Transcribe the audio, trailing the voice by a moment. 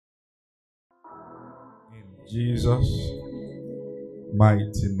Jesus'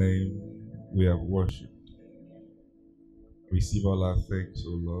 mighty name we have worshipped. Receive all our thanks,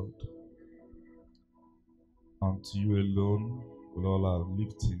 O Lord. Unto you alone will all our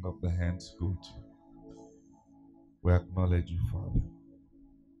lifting of the hands go to. We acknowledge you, Father.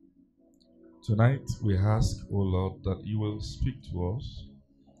 Tonight we ask, O Lord, that you will speak to us.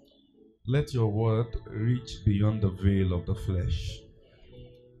 Let your word reach beyond the veil of the flesh.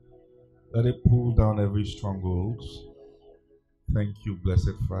 Let it pull down every stronghold. Thank you,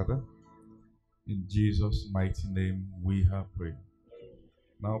 blessed Father. In Jesus' mighty name we have prayed.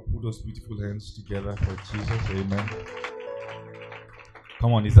 Now put those beautiful hands together for Jesus. Amen.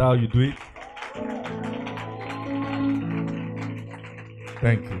 Come on, is that how you do it?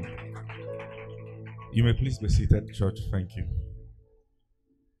 Thank you. You may please be seated, church. Thank you.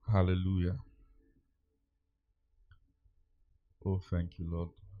 Hallelujah. Oh, thank you, Lord.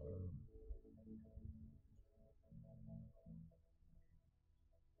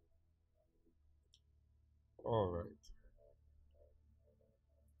 All right.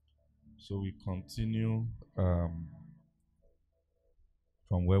 So we continue from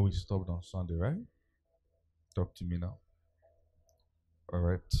where we stopped on Sunday, right? Talk to me now. All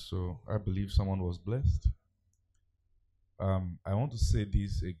right. So I believe someone was blessed. I want to say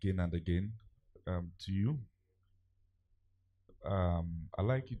this again and again to you. I'd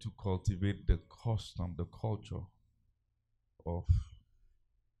like you to cultivate the custom, the culture of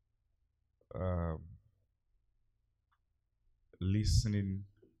listening,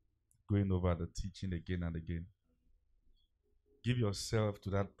 going over the teaching again and again. Give yourself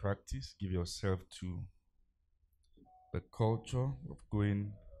to that practice. Give yourself to the culture of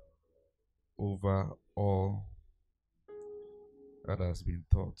going over all that has been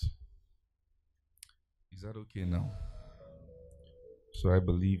taught. Is that okay now? So I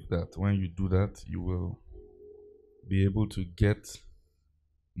believe that when you do that, you will be able to get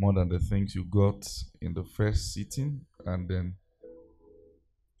more than the things you got in the first sitting, and then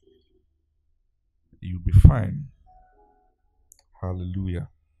you'll be fine. Hallelujah.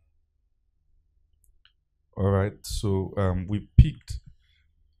 All right, so we picked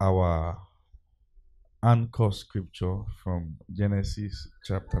our anchor scripture from Genesis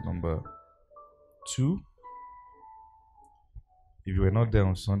chapter number 2. If you were not there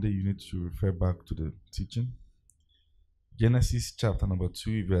on Sunday, you need to refer back to the teaching. Genesis chapter number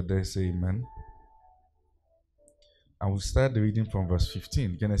 2, if you are there, say amen. I will start the reading from verse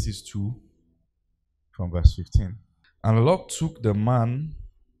 15. Genesis 2, from verse 15. And the Lord took the man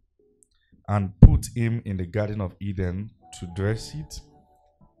and put him in the Garden of Eden to dress it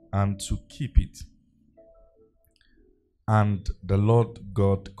and to keep it. And the Lord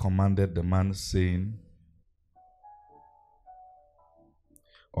God commanded the man, saying,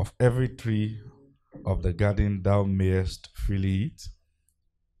 of every tree of the garden thou mayest freely eat,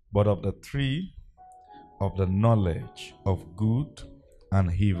 but of the tree of the knowledge of good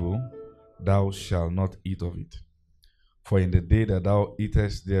and evil thou shalt not eat of it. For in the day that thou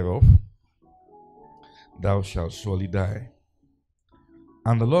eatest thereof, thou shalt surely die.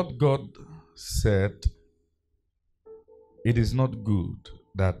 And the Lord God said, it is not good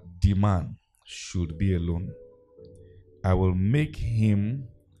that the man should be alone. I will make him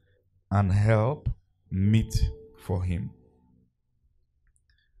an help meet for him.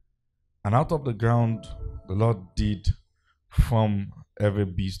 And out of the ground the Lord did form every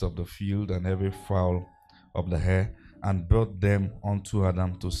beast of the field and every fowl of the air, and brought them unto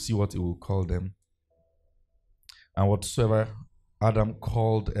Adam to see what he will call them. And whatsoever Adam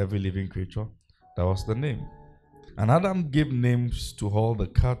called every living creature, that was the name. And Adam gave names to all the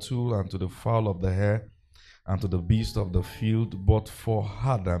cattle and to the fowl of the air and to the beast of the field. But for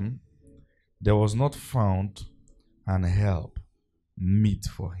Adam there was not found an help meet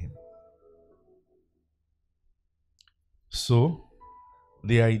for him. So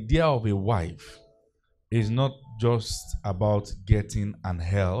the idea of a wife is not just about getting an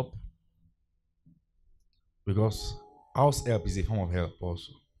help, because house help is a form of help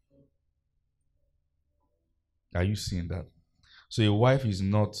also. Are you seeing that? So a wife is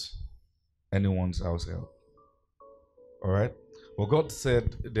not anyone's house help. All right? But God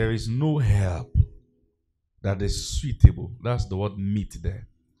said there is no help that is suitable. That's the word meet there.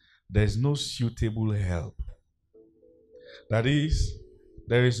 There is no suitable help. That is,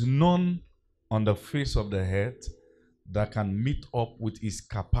 there is none on the face of the earth that can meet up with his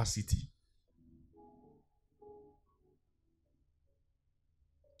capacity.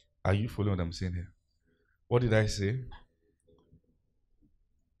 Are you following what I'm saying here? What did I say?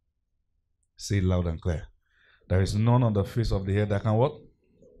 Say it loud and clear. There is none on the face of the earth that can what?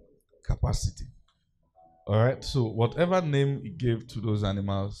 Capacity. All right. So whatever name he gave to those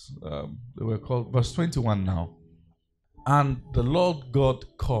animals, they were called. Verse 21 now. And the Lord God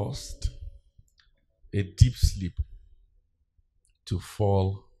caused a deep sleep to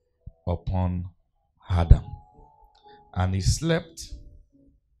fall upon Adam, and he slept,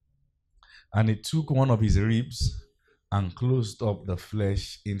 and he took one of his ribs and closed up the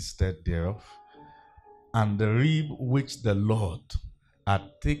flesh instead thereof. And the rib which the Lord had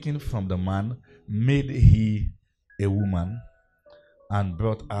taken from the man made he a woman and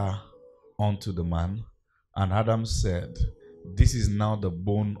brought her unto the man. And Adam said, this is now the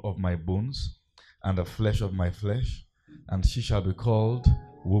bone of my bones and the flesh of my flesh, and she shall be called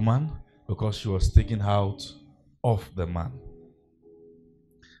woman, because she was taken out of the man.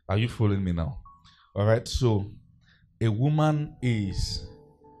 Are you following me now? All right, so a woman is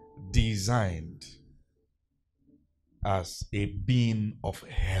designed as a being of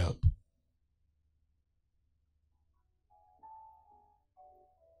help.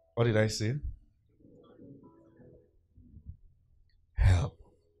 What did I say? Help.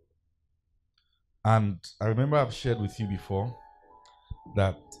 And I remember I've shared with you before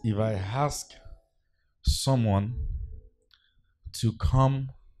that if I ask someone to come,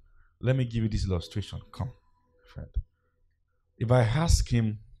 let me give you this illustration. Come, friend. If I ask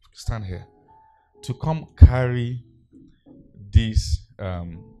him, stand here, to come carry this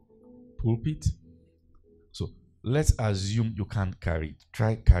pulpit, so let's assume you can't carry it.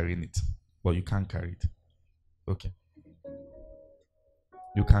 Try carrying it, but you can't carry it. Okay.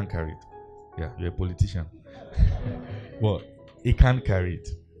 You can't carry it. Yeah, you're a politician. Well, he can't carry it.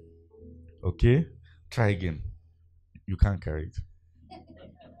 Okay? Try again. You can't carry it.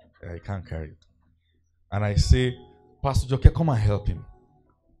 I can't carry it. And I say, Pastor Joke, come and help him.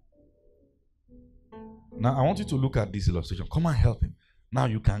 Now, I want you to look at this illustration. Come and help him. Now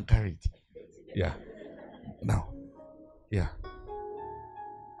you can carry it. Yeah. Now. Yeah.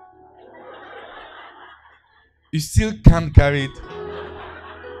 You still can't carry it.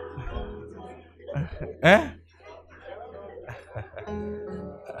 Eh?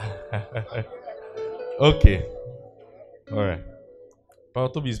 Okay. All right.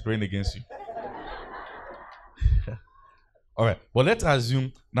 Pastor Toby is praying against you. All right. But let's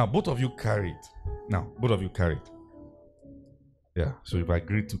assume now both of you carry it. Now, both of you carry it. Yeah. So you've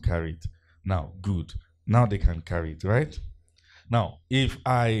agreed to carry it. Now, good. Now they can carry it, right? Now, if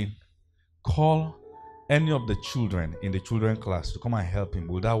I call any of the children in the children class to come and help him,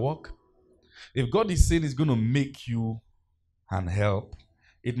 will that work? If God is saying he's going to make you and help,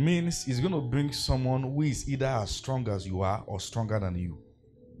 it means he's going to bring someone who is either as strong as you are or stronger than you.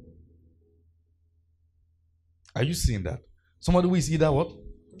 Are you seeing that? Somebody who is either what?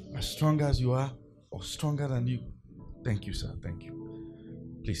 As strong as you are or stronger than you. Thank you, sir. Thank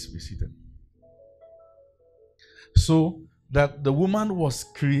you. Please be seated. So, that the woman was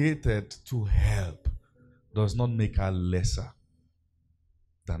created to help does not make her lesser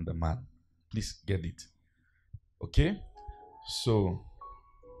than the man. Please get it. Okay? So,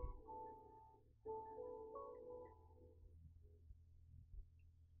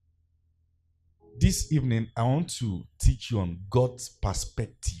 this evening, I want to teach you on God's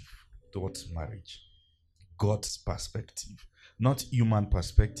perspective towards marriage. God's perspective. Not human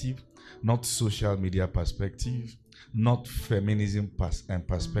perspective, not social media perspective, not feminism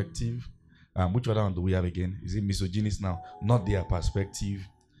perspective. Which other one do we have again? Is it misogynist now? Not their perspective,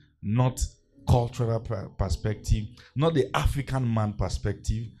 not cultural perspective, not the African man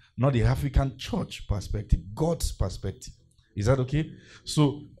perspective, not the African church perspective, God's perspective. Is that okay?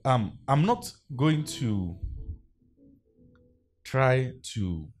 So I'm not going to try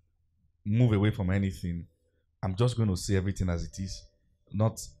to move away from anything. I'm just going to say everything as it is,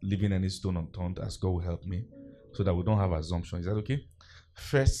 not leaving any stone unturned, as God will help me, so that we don't have assumption. Is that okay?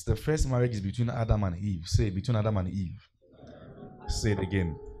 The first marriage is between Adam and Eve. Say between Adam and Eve. Say it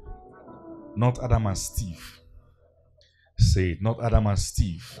again. Not Adam and Steve. Say it. Not Adam and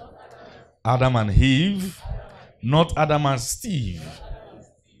Steve. Adam and Eve. Not Adam and Steve.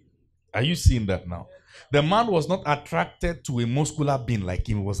 Are you seeing that now? The man was not attracted to a muscular being like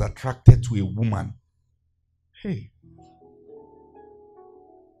him. He was attracted to a woman. Hey.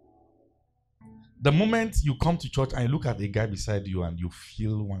 The moment you come to church and you look at a guy beside you and you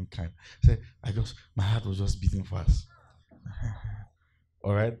feel one kind, say, my heart was just beating fast.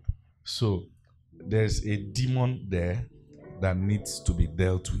 All right? So, there's a demon there that needs to be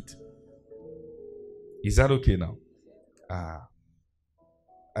dealt with. Is that okay now?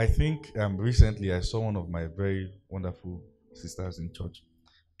 I think recently I saw one of my very wonderful sisters in church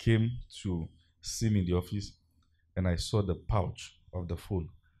came to see me in the office, and I saw the pouch of the phone.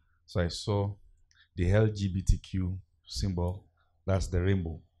 So I saw the LGBTQ symbol, that's the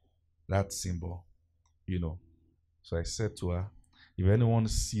rainbow, that symbol, you know. So I said to her, if anyone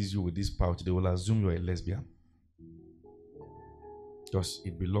sees you with this pouch, they will assume you're a lesbian. Because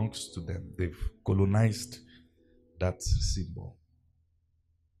it belongs to them. They've colonized that symbol.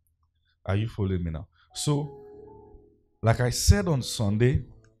 Are you following me now? So, like I said on Sunday,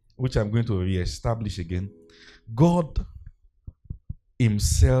 which I'm going to re-establish again, God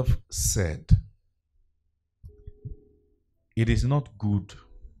himself said, it is not good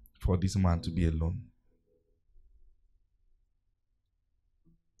for this man to be alone.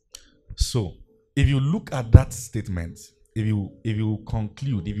 So, if you look at that statement, if you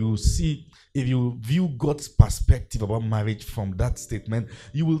conclude, if you view God's perspective about marriage from that statement,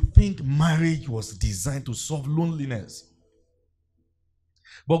 you will think marriage was designed to solve loneliness.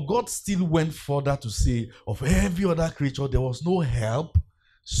 But God still went further to say, of every other creature, there was no help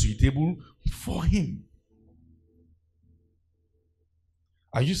suitable for him.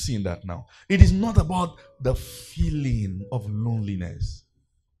 Are you seeing that now? It is not about the feeling of loneliness.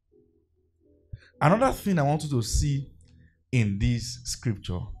 Another thing I want you to see in this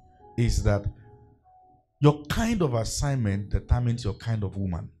scripture is that your kind of assignment determines your kind of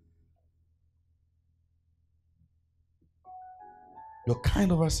woman. Your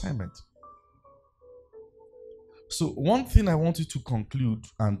kind of assignment. So one thing I want you to conclude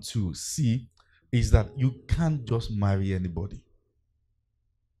and to see is that you can't just marry anybody.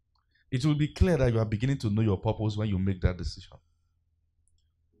 It will be clear that you are beginning to know your purpose when you make that decision.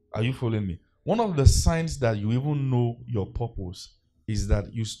 Are you following me? One of the signs that you even know your purpose is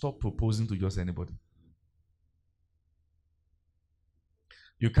that you stop proposing to just anybody.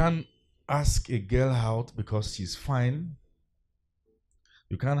 You can't ask a girl out because she's fine.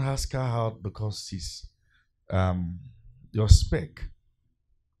 You can't ask her out because she's your spec.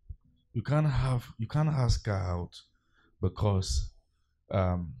 You can't ask her out because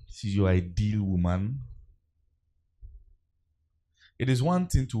she's your ideal woman. It is one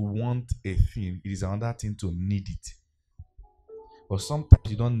thing to want a thing, it is another thing to need it. But sometimes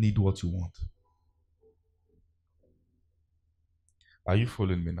you don't need what you want. Are you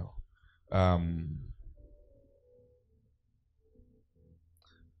following me now?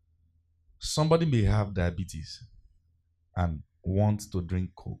 Somebody may have diabetes and wants to drink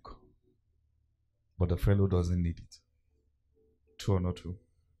Coke, but the fellow doesn't need it. True or not true?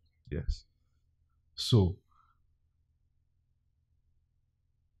 Yes. So,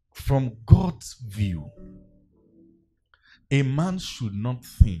 from God's view, a man should not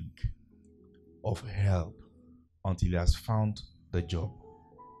think of help until he has found the job.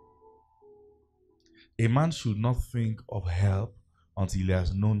 A man should not think of help until he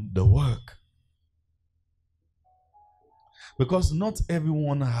has known the work. Because not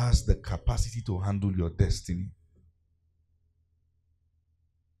everyone has the capacity to handle your destiny.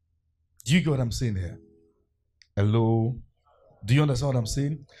 Do you get what I'm saying here? Hello? Do you understand what I'm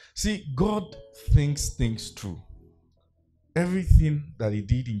saying? See, God thinks things through. Everything that he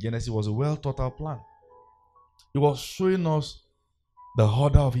did in Genesis was a well thought out plan. He was showing us the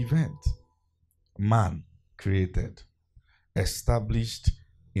order of events. Man created, established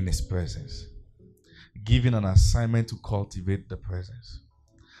in his presence, given an assignment to cultivate the presence,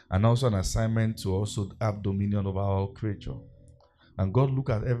 and also an assignment to also have dominion over all creature. And God looked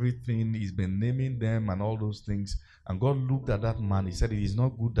at everything, he's been naming them and all those things. And God looked at that man, he said it is not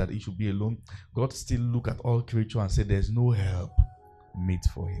good that he should be alone. God still looked at all creature and said there's no help meet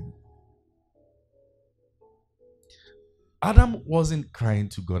for him. Adam wasn't crying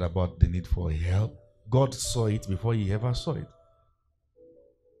to God about the need for help. God saw it before he ever saw it.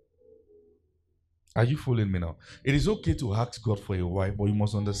 Are you following me now? It is okay to ask God for a wife, but you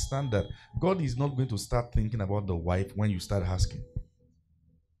must understand that God is not going to start thinking about the wife when you start asking.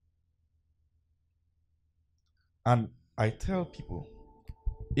 And I tell people,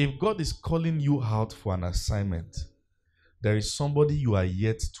 if God is calling you out for an assignment, there is somebody you are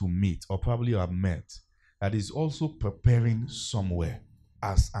yet to meet, or probably you have met, that is also preparing somewhere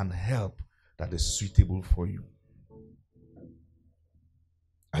as an help that is suitable for you.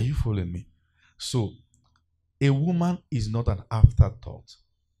 Are you following me? So, a woman is not an afterthought.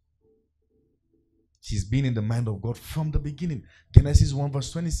 She's been in the mind of God from the beginning. Genesis 1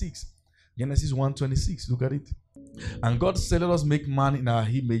 verse 26. Genesis 1:26. Look at it. And God said, let us make man in our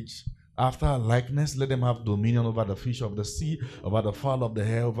image, after our likeness. Let them have dominion over the fish of the sea, over the fowl of the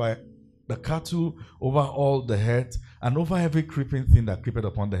air, over the cattle, over all the earth, and over every creeping thing that creepeth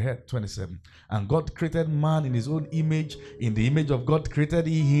upon the earth. 27. And God created man in his own image. In the image of God created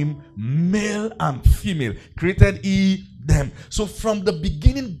he him, male and female. Created he them. So from the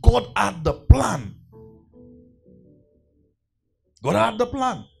beginning, God had the plan God had the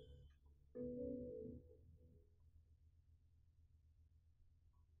plan.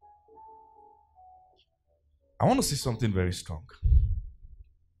 I want to say something very strong.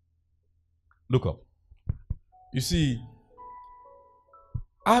 Look up. You see,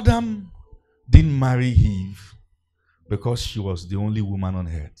 Adam didn't marry Eve because she was the only woman on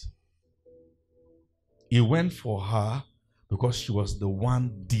earth. He went for her because she was the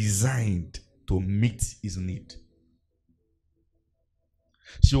one designed to meet his need.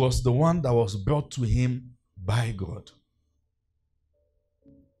 She was the one that was brought to him by God.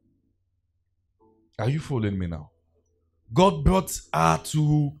 Are you following me now? God brought her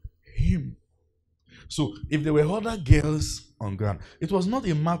to him. So if there were other girls on ground, it was not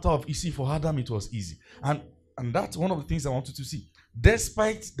a matter of easy. For Adam, it was easy. And that's one of the things I wanted to see.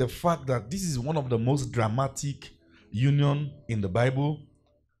 Despite the fact that this is one of the most dramatic union in the Bible,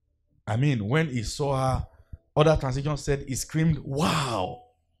 I mean, when he saw her, other translations said he screamed, wow.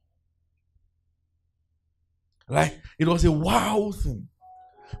 Like, it was a wow thing.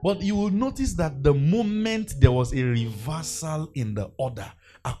 But you will notice that the moment there was a reversal in the order,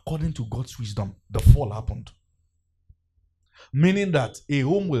 according to God's wisdom, the fall happened. Meaning that a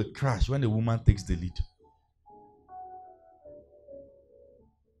home will crash when a woman takes the lead.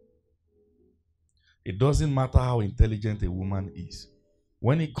 It doesn't matter how intelligent a woman is.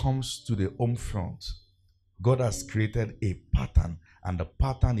 When it comes to the home front, God has created a pattern, and the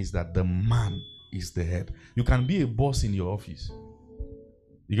pattern is that the man is the head. You can be a boss in your office.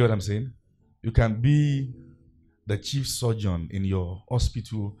 You get what I'm saying? You can be the chief surgeon in your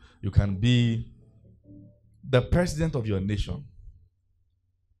hospital. You can be the president of your nation.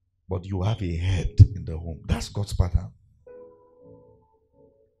 But you have a head in the home. That's God's pattern.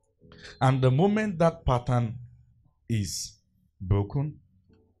 And the moment that pattern is broken,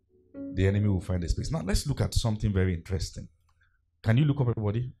 the enemy will find a space. Now, let's look at something very interesting. Can you look up,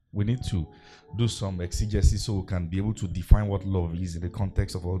 everybody? We need to do some exegesis so we can be able to define what love is in the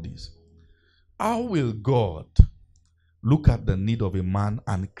context of all this. How will God look at the need of a man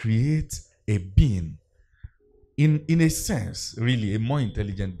and create a being, in a sense, really, a more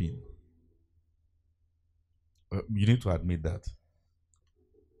intelligent being? You need to admit that.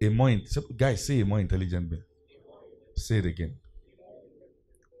 Guys, say a more intelligent being. Say it again.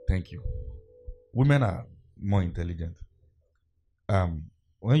 Thank you. Women are more intelligent.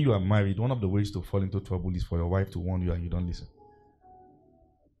 When you are married, one of the ways to fall into trouble is for your wife to warn you and you don't listen.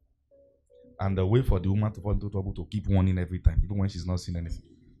 And the way for the woman to fall into trouble to keep warning every time, even when she's not seeing anything.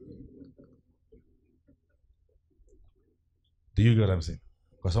 Do you get what I'm saying?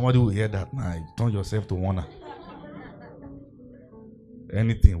 Because somebody will hear that now, you turn yourself to warner.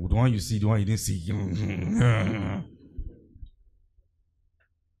 Anything, the one you see, the one you didn't see.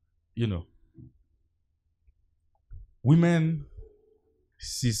 You know, women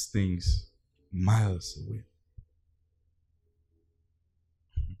sees things miles away.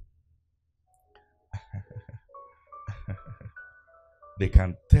 They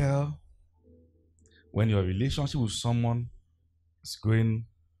can tell when your relationship with someone is going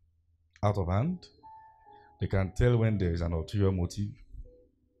out of hand. They can tell when there is an ulterior motive.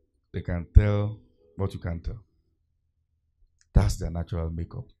 They can tell what you can tell. That's their natural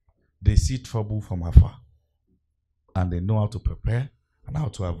makeup. They see trouble from afar. And they know how to prepare and how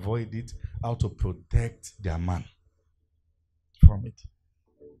to avoid it, how to protect their man from it.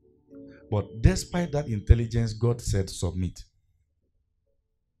 But despite that intelligence, God said submit.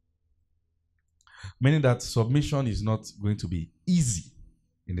 Meaning that submission is not going to be easy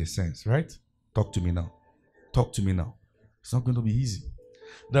in a sense, right? Talk to me now. Talk to me now. It's not going to be easy.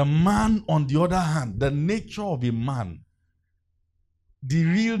 The man, on the other hand, the nature of a man, the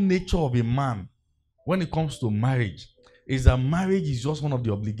real nature of a man, when it comes to marriage, is that marriage is just one of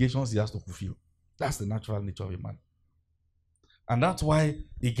the obligations he has to fulfill. That's the natural nature of a man. And that's why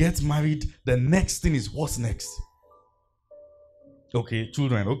he gets married. The next thing is what's next? Okay,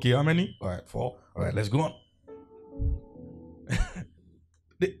 children. Okay, how many? All right, 4. All right, let's go on.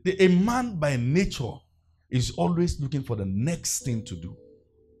 A man by nature is always looking for the next thing to do.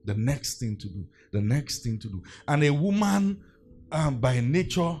 The next thing to do. The next thing to do. And a woman by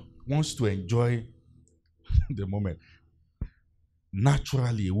nature wants to enjoy the moment.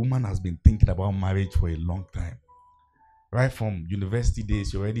 Naturally, a woman has been thinking about marriage for a long time. Right from university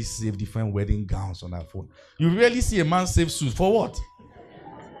days, you already save different wedding gowns on her phone. You rarely see a man save suits. For what?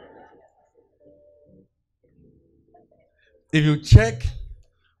 If you check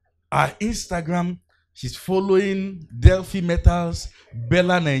her Instagram, she's following Delphi Metals,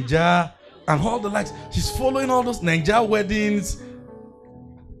 Bella Ninja, and all the likes. She's following all those Ninja weddings.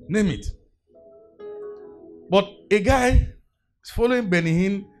 Name it. But a guy It's following Benny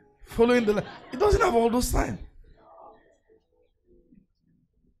Hinn, following the. It doesn't have all those time.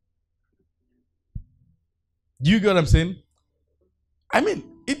 Do you get what I'm saying? I mean,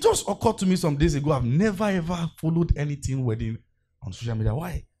 it just occurred to me some days ago. I've never ever followed anything wedding on social media.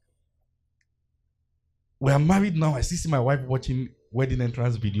 Why? We are married now. I still see my wife watching wedding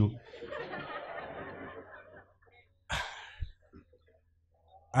entrance video.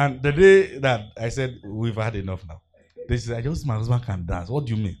 And the day that I said, we've had enough now, they said, I just, my husband can dance. What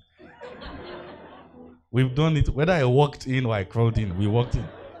do you mean? We've done it. Whether I walked in or I crawled in, we walked in.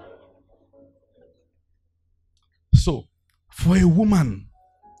 So, for a woman,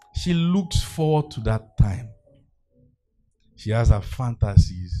 she looks forward to that time. She has her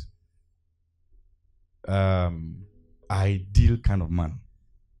fantasies. Ideal kind of man.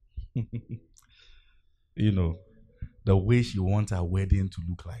 You know, the way she wants her wedding to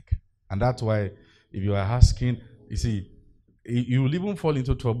look like. And that's why, if you are asking, you see, you will even fall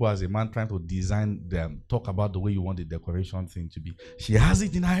into trouble as a man trying to design them, talk about the way you want the decoration thing to be. She has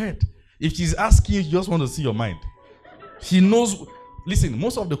it in her head. If she's asking you, she just want to see your mind. She knows. Listen,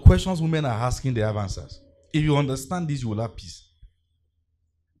 most of the questions women are asking, they have answers. If you understand this, you will have peace.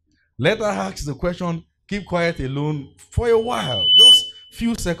 Let her ask the question, keep quiet alone for a while. Just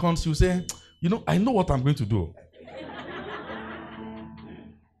few seconds, you say, you know, I know what I'm going to do.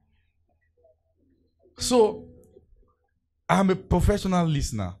 So, I'm a professional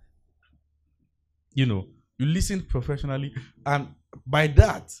listener. You know, you listen professionally. And by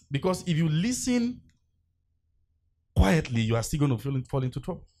that, because if you listen quietly, you are still going to fall into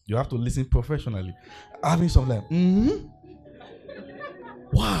trouble. You have to listen professionally. Having something like,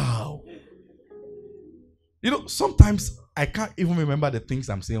 wow. You know, sometimes I can't even remember the things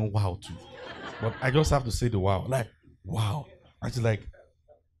I'm saying wow to. But I just have to say the wow. Like, wow. I just like,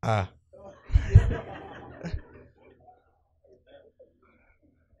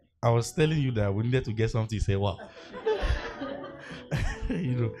 I was telling you that we needed to get something to say wow.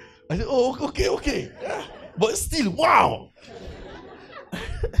 You know, I said, oh, okay. Yeah. But still, wow.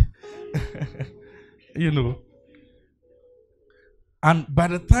 You know. And by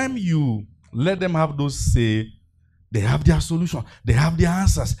the time you let them have those say, they have their solution, they have their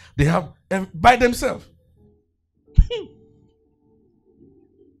answers, they have by themselves.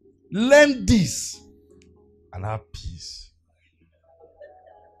 Learn this and have peace.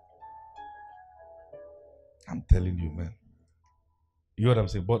 I'm telling you, man. You know what I'm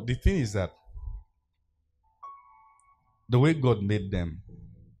saying? But the thing is that the way God made them,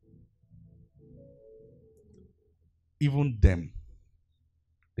 even them,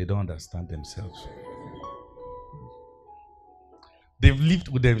 they don't understand themselves. They've lived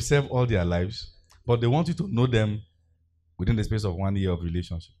with themselves all their lives, but they want you to know them within the space of 1 year of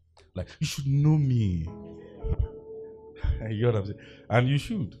relationship. Like, you should know me. You know what I'm saying? And you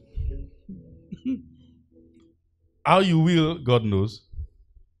should. How you will, God knows.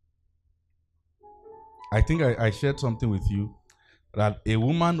 I think I shared something with you that a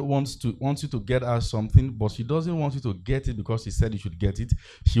woman wants you to get her something, but she doesn't want you to get it because she said you should get it.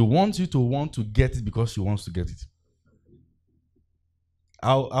 She wants you to want to get it because she wants to get it.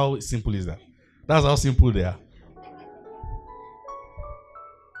 How simple is that? That's how simple they are.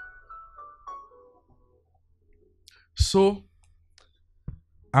 So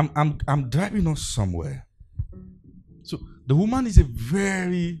I'm driving us somewhere. So the woman is a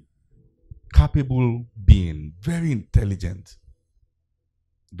very capable being, very intelligent,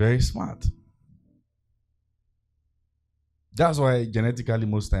 very smart. That's why genetically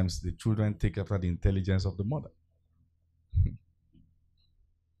most times the children take after the intelligence of the mother.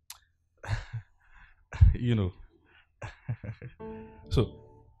 You know. So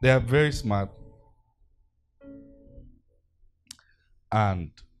they are very smart.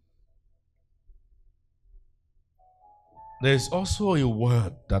 And there's also a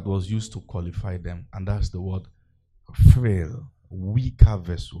word that was used to qualify them, and that's the word frail, weaker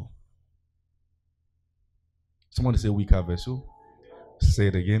vessel. Somebody say weaker vessel. Say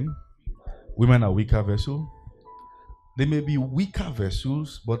it again. Women are weaker vessel. They may be weaker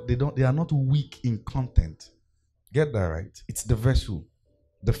vessels, but they are not weak in content. Get that right. It's the vessel,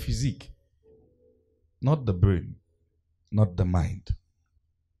 the physique, not the brain, not the mind.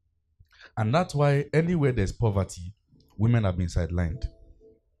 And that's why anywhere there's poverty, women have been sidelined.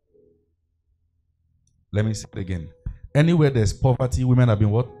 Let me say it again. Anywhere there's poverty, women have been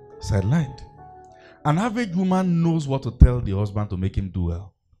what? Sidelined. An average woman knows what to tell the husband to make him do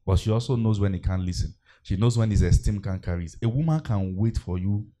well, but she also knows when he can't listen. She knows when his esteem can't carry it. A woman can wait for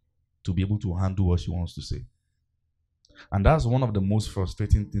you to be able to handle what she wants to say. And that's one of the most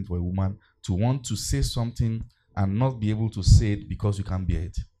frustrating things for a woman, to want to say something and not be able to say it because you can't bear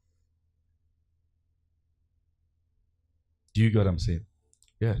it. Do you get what I'm saying?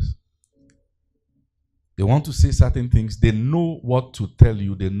 Yes. They want to say certain things. They know what to tell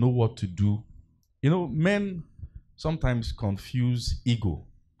you. They know what to do. You know, men sometimes confuse ego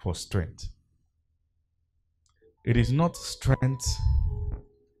for strength. It is not strength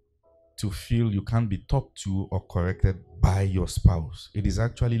to feel you can't be talked to or corrected by your spouse. It is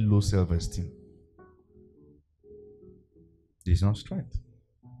actually low self-esteem. It is not strength.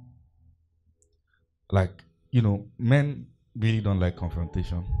 Like, you know, men really don't like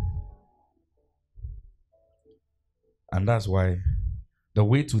confrontation. And that's why the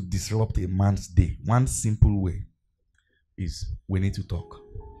way to disrupt a man's day, one simple way, is we need to talk.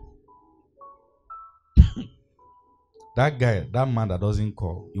 That guy, that man that doesn't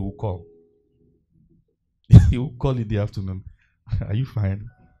call, he will call. He will call in the afternoon. Are you fine?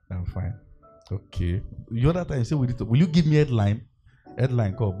 I'm fine. Okay. The other time you say, will you give me headline?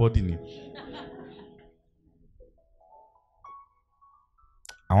 Headline called body name.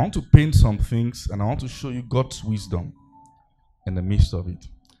 I want to paint some things and I want to show you God's wisdom in the midst of it.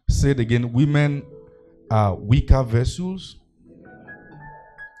 Say it again. Women are weaker vessels.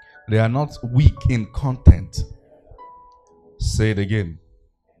 They are not weak in content. Say it again.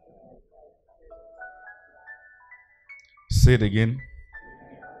 Say it again.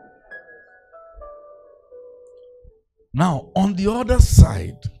 Now, on the other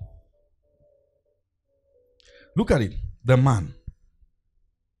side, look at it. The man.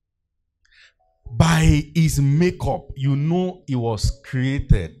 By his makeup, you know he was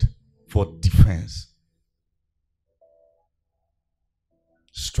created for defense.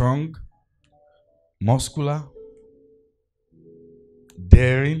 Strong, muscular,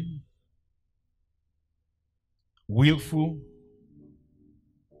 daring, willful,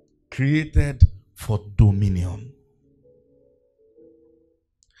 created for dominion.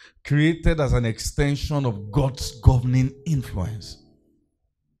 Created as an extension of God's governing influence.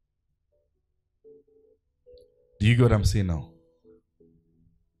 Do you get what I'm saying now?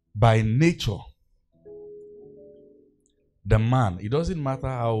 By nature, the man, it doesn't matter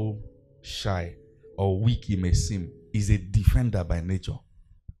how shy or weak he may seem, is a defender by nature.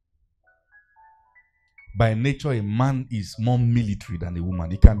 By nature, a man is more military than a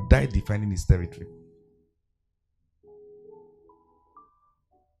woman. He can die defending his territory.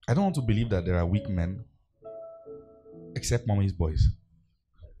 I don't want to believe that there are weak men, except mommy's boys.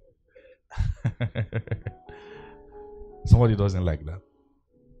 Somebody doesn't like that.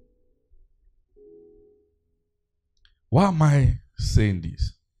 Why am I saying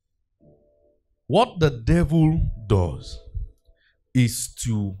this? What the devil does is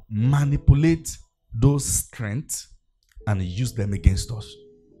to manipulate those strengths and use them against us.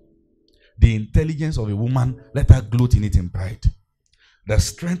 The intelligence of a woman, let her gloat in it in pride. The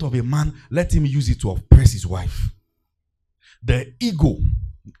strength of a man, let him use it to oppress his wife. The ego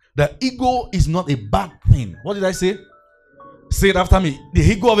is not a bad thing. What did I say? Say it after me. The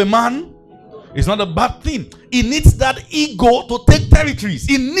ego of a man is not a bad thing. He needs that ego to take territories.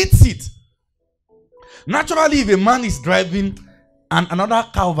 He needs it. Naturally, if a man is driving and another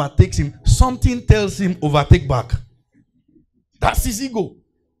car overtakes him, something tells him overtake back. That's his ego.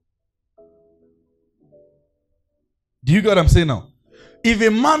 Do you get what I'm saying now? If a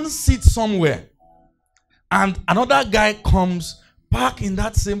man sits somewhere and another guy comes, park in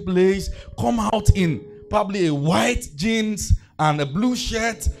that same place, come out in probably a white jeans and a blue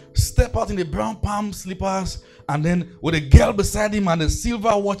shirt, step out in the brown palm slippers, and then with a girl beside him and a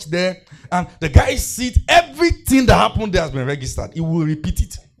silver watch there, and the guy sees everything that happened there has been registered. He will repeat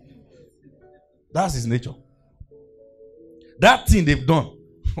it. That's his nature. That thing they've done,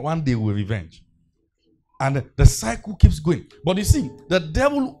 one day will revenge. And the cycle keeps going. But you see, the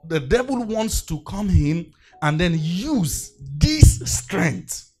devil wants to come in and then use this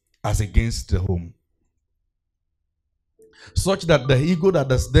strength as against the home. Such that the ego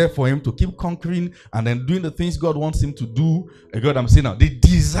that is there for him to keep conquering and then doing the things God wants him to do, God, I'm saying now, the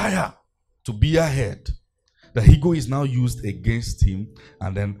desire to be ahead, the ego is now used against him.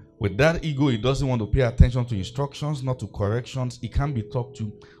 And then with that ego, he doesn't want to pay attention to instructions, not to corrections. He can't be talked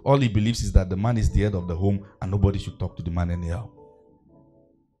to. All he believes is that the man is the head of the home and nobody should talk to the man anyhow.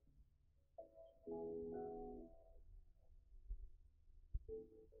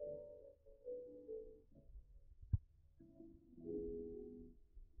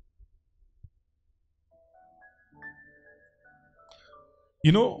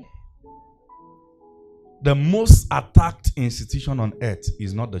 You know, the most attacked institution on earth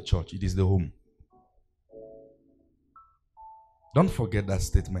is not the church, it is the home. Don't forget that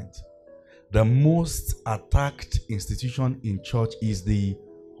statement. The most attacked institution in church is the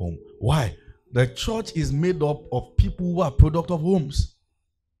home. Why? The church is made up of people who are product of homes.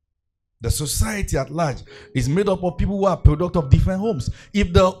 The society at large is made up of people who are product of different homes.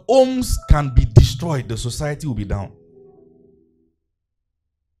 If the homes can be destroyed, the society will be down.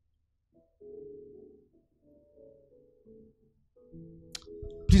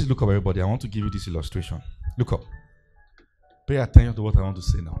 Please look up, everybody. I want to give you this illustration. Look up. Pay attention to what I want to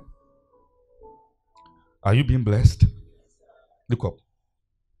say now. Are you being blessed? Look up.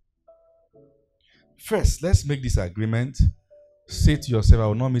 First, let's make this agreement. Say to yourself, I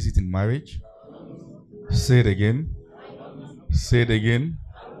will not miss it in marriage. Say it again. Say it again.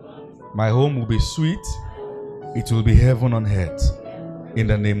 My home will be sweet. It will be heaven on earth. In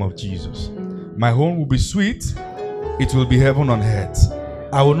the name of Jesus. My home will be sweet. It will be heaven on earth.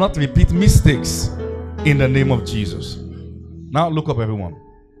 I will not repeat mistakes. In the name of Jesus. Now look up, everyone.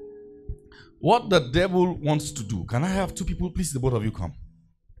 What the devil wants to do. Can I have two people? Please, the both of you come.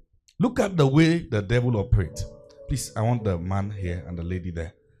 Look at the way the devil operates. Please, I want the man here and the lady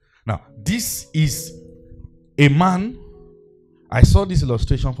there. Now, this is a man. I saw this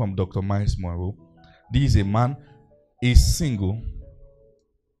illustration from Dr. Miles Monroe. This is a man, is single.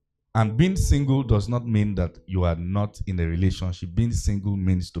 And being single does not mean that you are not in a relationship. Being single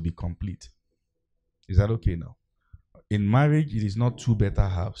means to be complete. Is that okay now? In marriage, it is not two better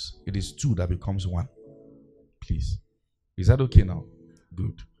halves. It is two that becomes one. Please. Is that okay now?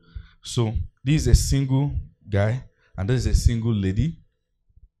 Good. So, this is a single guy and this is a single lady.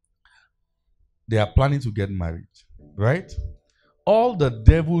 They are planning to get married. Right? All the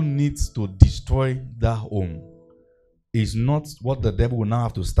devil needs to destroy that home is not what the devil will now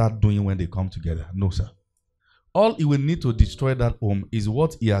have to start doing when they come together. No, sir. All he will need to destroy that home is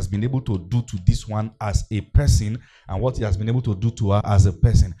what he has been able to do to this one as a person and what he has been able to do to her as a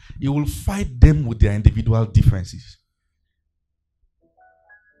person. He will fight them with their individual differences.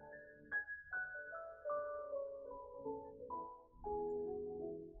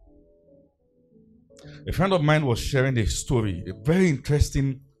 A friend of mine was sharing a story, a very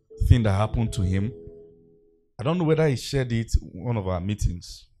interesting thing that happened to him. I don't know whether he shared it in one of our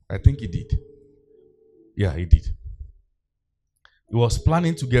meetings. I think he did. Yeah, he did. He was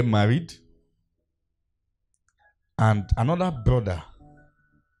planning to get married. And another brother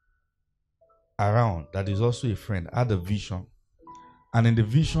around that is also a friend had a vision. And in the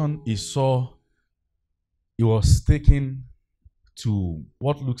vision, he was taken to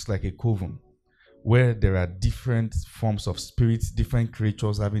what looks like a coven, where there are different forms of spirits, different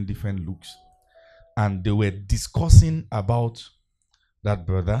creatures having different looks. And they were discussing about that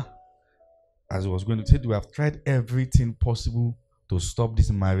brother. As I was going to say, we have tried everything possible to stop this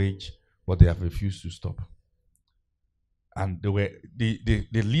marriage, but they have refused to stop. And the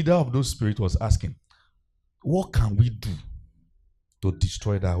leader of those spirits was asking, what can we do to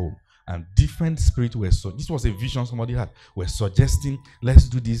destroy that home? And different spirits were, this was a vision somebody had, were suggesting, let's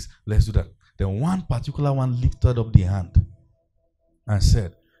do this, let's do that. Then one particular one lifted up the hand and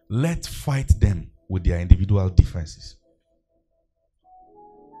said, let's fight them with their individual differences.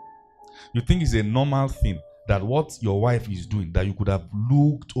 You think it's a normal thing that what your wife is doing, that you could have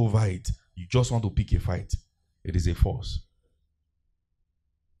looked over it, you just want to pick a fight. It is a force.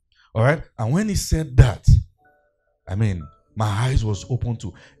 All right? And when he said that, I mean, my eyes was open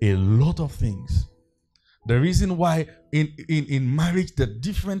to a lot of things. The reason why in marriage, the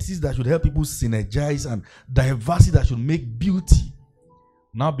differences that should help people synergize and diversity that should make beauty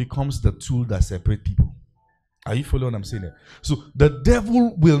now becomes the tool that separates people. Are you following what I'm saying there? So the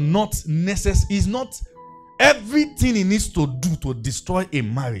devil will not necessarily, is not everything he needs to do to destroy a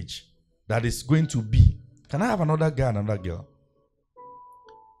marriage that is going to be. Can I have another guy and another girl?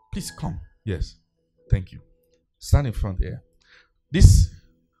 Please come. Yes. Thank you. Stand in front here. This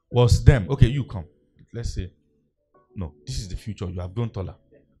was them. Okay, you come. Let's say, no, this is the future. You have grown taller.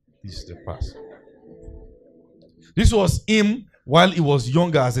 This is the past. This was him while he was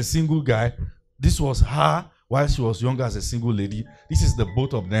younger as a single guy. This was her while she was younger as a single lady. This is the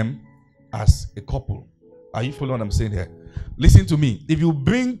both of them as a couple. Are you following what I'm saying here? Listen to me. If you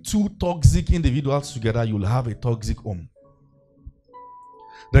bring two toxic individuals together, you'll have a toxic home.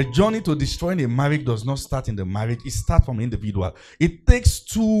 The journey to destroying a marriage does not start in the marriage. It starts from individual. It takes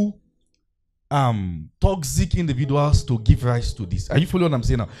two toxic individuals to give rise to this. Are you following what I'm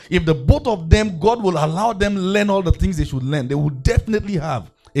saying now? If the both of them, God will allow them learn all the things they should learn, they will definitely have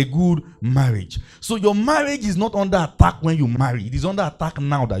a good marriage. So your marriage is not under attack when you marry. It is under attack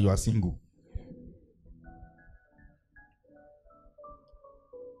now that you are single.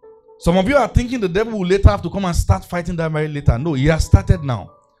 Some of you are thinking the devil will later have to come and start fighting that marriage later. No, he has started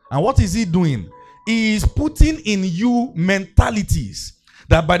now. And what is he doing? He is putting in you mentalities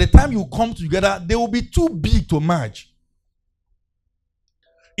that by the time you come together, they will be too big to merge.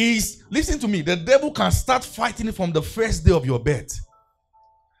 Listen to me, the devil can start fighting from the first day of your birth.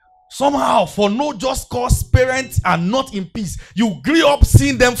 Somehow, for no just cause, parents are not in peace. You grew up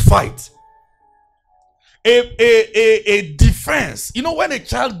seeing them fight. A defense. You know, when a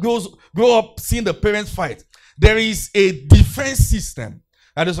child grow up seeing the parents fight, there is a defense system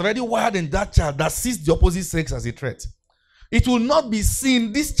that is already wired in that child that sees the opposite sex as a threat. It will not be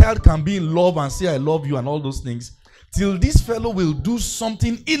seen. This child can be in love and say, I love you and all those things, till this fellow will do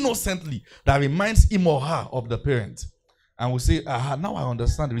something innocently that reminds him or her of the parent. And will say, aha, now I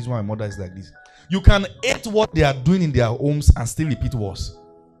understand the reason why my mother is like this. You can hate what they are doing in their homes and still repeat worse.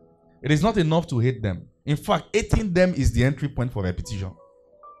 It is not enough to hate them. In fact, hating them is the entry point for repetition.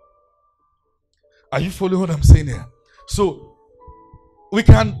 Are you following what I'm saying here? So, we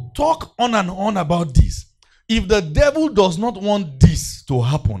can talk on and on about this. If the devil does not want this to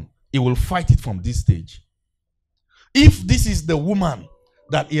happen, he will fight it from this stage. If this is the woman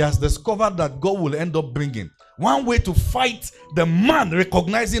that he has discovered that God will end up bringing, one way to fight the man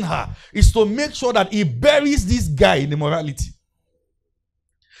recognizing her is to make sure that he buries this guy in immorality.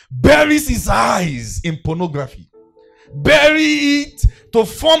 Buries his eyes in pornography. Bury it to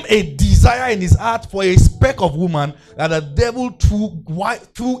form a desire in his heart for a speck of woman that the devil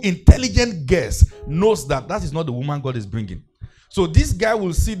through intelligent guess knows that is not the woman God is bringing. So this guy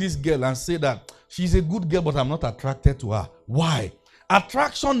will see this girl and say that she's a good girl, but I'm not attracted to her. Why?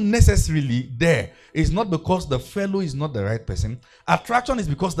 Attraction necessarily there is not because the fellow is not the right person. Attraction is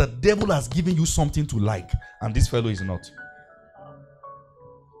because the devil has given you something to like, and this fellow is not.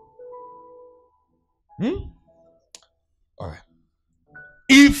 All right.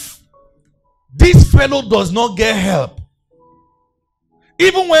 If this fellow does not get help,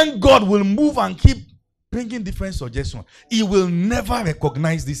 even when God will move and keep bringing different suggestions, he will never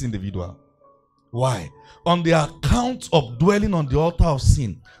recognize this individual. Why? On the account of dwelling on the altar of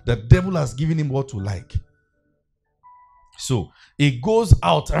sin, the devil has given him what to like. So he goes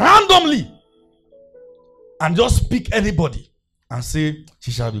out randomly and just pick anybody and say,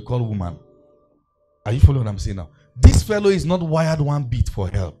 she shall be called woman. Are you following what I'm saying now? This fellow is not wired one bit for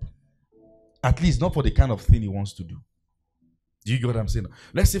help. At least not for the kind of thing he wants to do. Do you get what I'm saying?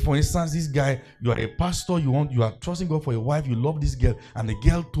 Let's say, for instance, this guy, you are a pastor, you are trusting God for a wife, you love this girl, and the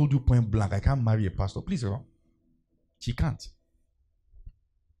girl told you point blank, I can't marry a pastor. Please, wrong. She can't.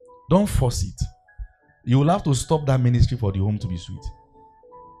 Don't force it. You will have to stop that ministry for the home to be sweet.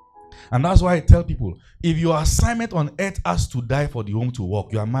 And that's why I tell people, if your assignment on earth has to die for the home to work,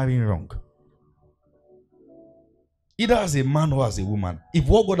 you are marrying wrong. Either as a man or as a woman. If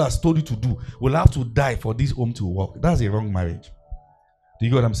what God has told you to do will have to die for this home to work, that's a wrong marriage. Do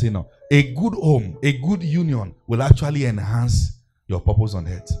you get what I'm saying now? A good home, a good union will actually enhance your purpose on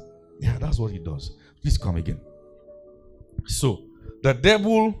earth. Yeah, that's what it does. Please come again. So, the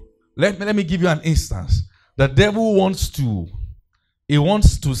devil, let me give you an instance. The devil wants to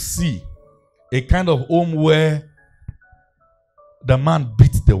see a kind of home where the man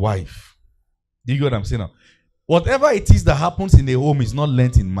beats the wife. Do you get what I'm saying now? Whatever it is that happens in a home is not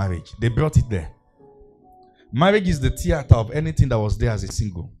learnt in marriage. They brought it there. Marriage is the theater of anything that was there as a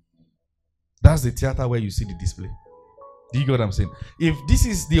single. That's the theater where you see the display. Do you get what I'm saying? If this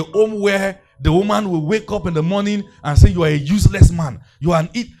is the home where the woman will wake up in the morning and say, you are a useless man, you are an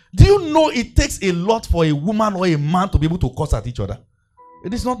idiot. Do you know it takes a lot for a woman or a man to be able to curse at each other?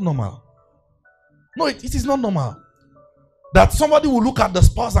 It is not normal. No, it is not normal. That somebody will look at the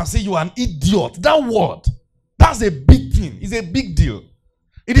spouse and say, you are an idiot. That word. That's a big thing. It's a big deal.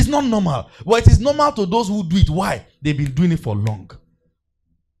 It is not normal. But it is normal to those who do it. Why? They've been doing it for long.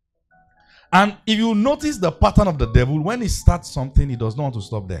 And if you notice the pattern of the devil, when he starts something, he does not want to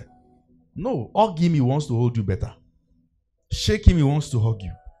stop there. No. Hug him, he wants to hold you better. Shake him, he wants to hug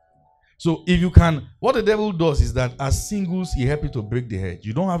you. So if you can, what the devil does is that as singles, he helps you to break the hedge.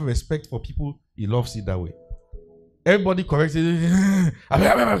 You don't have respect for people, he loves it that way. Everybody corrects it. You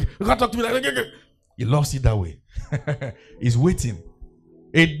can't talk to me like that. He loves it that way. He's waiting.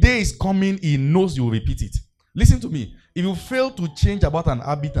 A day is coming, he knows you will repeat it. Listen to me. If you fail to change about an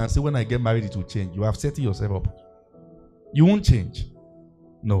habit and say, when I get married, it will change, you have set yourself up. You won't change.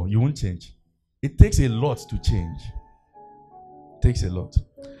 No, you won't change. It takes a lot to change. It takes a lot.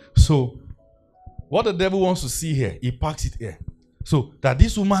 So, what the devil wants to see here, he parks it here. So, that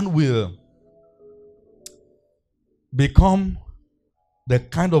this woman will become the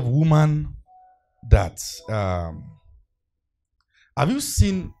kind of woman that have you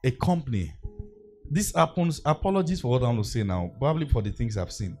seen a company this happens, apologies for what I'm going to say now, probably for the things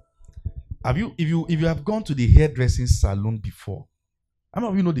I've seen. If you have gone to the hairdressing salon before, how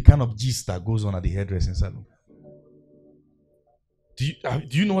many of you know the kind of gist that goes on at the hairdressing salon? Do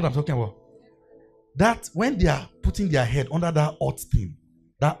you know what I'm talking about? That when they are putting their head under that hot thing,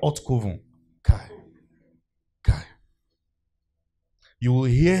 that hot coven, Kai, you will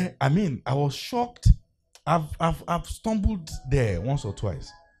hear. I mean, I was shocked. I've stumbled there once or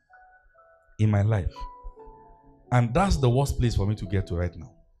twice in my life, and that's the worst place for me to get to right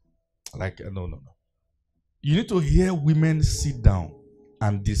now. Like, no. You need to hear women sit down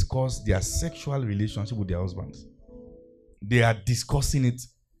and discuss their sexual relationship with their husbands. They are discussing it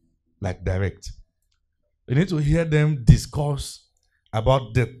like direct. You need to hear them discuss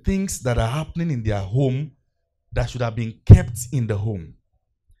about the things that are happening in their home that should have been kept in the home.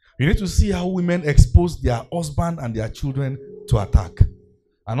 You need to see how women expose their husband and their children to attack.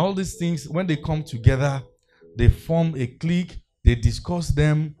 And all these things, when they come together, they form a clique, they discuss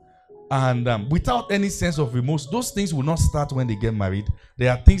them, and without any sense of remorse. Those things will not start when they get married. They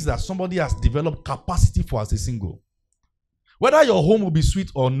are things that somebody has developed capacity for as a single. Whether your home will be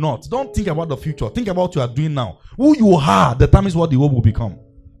sweet or not, don't think about the future. Think about what you are doing now. Who you are determines what the home will become.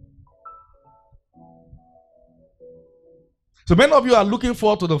 So many of you are looking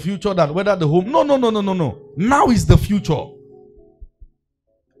forward to the future than whether the home. No. Now is the future.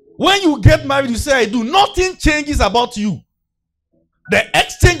 When you get married, you say, I do. Nothing changes about you. The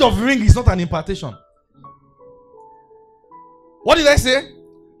exchange of ring is not an impartation. What did I say?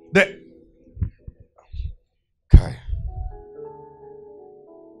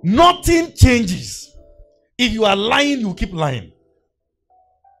 Nothing changes. If you are lying, you keep lying.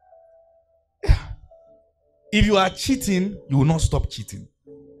 Yeah. If you are cheating, you will not stop cheating.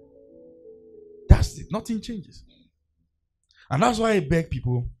 That's it. Nothing changes. And that's why I beg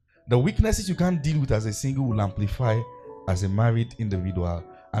people, the weaknesses you can't deal with as a single will amplify as a married individual,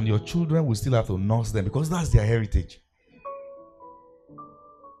 and your children will still have to nurse them because that's their heritage.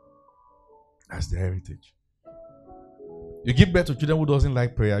 That's their heritage. You give birth to children who doesn't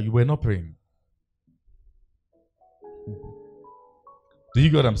like prayer, you were not praying. Do you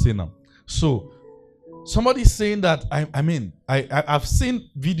get what I'm saying now? So, somebody saying that, I've seen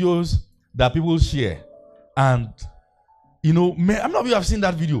videos that people share, and I'm not sure you have seen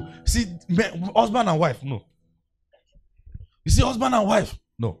that video. See, husband and wife, no. You see, husband and wife,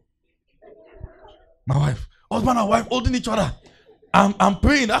 no. My wife, husband and wife holding each other. I'm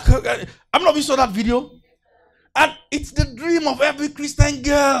praying. I'm not sure you saw that video. And it's the dream of every Christian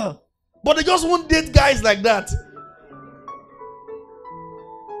girl. But they just won't date guys like that.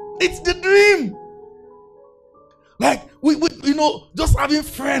 It's the dream. Like, we just having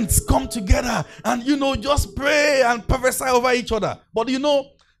friends come together and, just pray and prophesy over each other. But you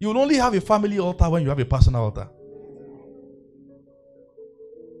will only have a family altar when you have a personal altar.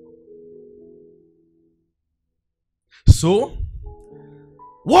 So,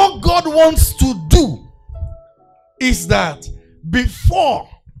 what God wants to do is that before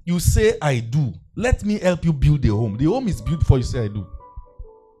you say I do, let me help you build the home. The home is built before you say I do.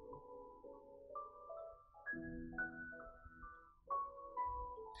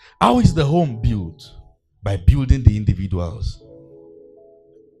 How is the home built? By building the individuals.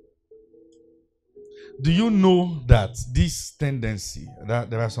 Do you know that this tendency, that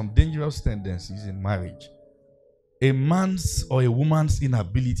there are some dangerous tendencies in marriage? A man's or a woman's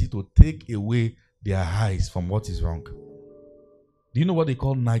inability to take away their eyes from what is wrong. Do you know what they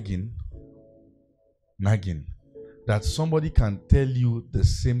call nagging? Nagging. That somebody can tell you the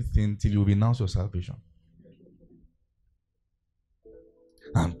same thing till you renounce your salvation.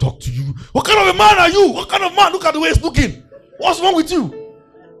 And talk to you. What kind of a man are you? What kind of man? Look at the way he's looking. What's wrong with you?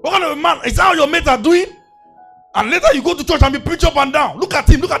 What kind of a man? Is that how your mates are doing? And later you go to church and be preach up and down. Look at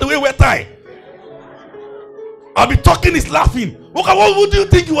him. Look at the way we're tied. I'll be talking, he's laughing. What do you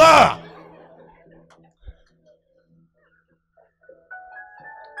think you are?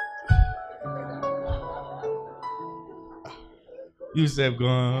 You said,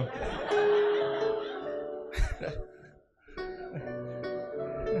 gone.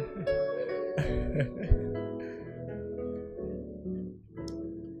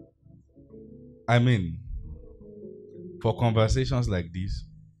 For conversations like this,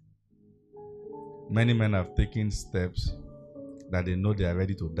 many men have taken steps that they know they are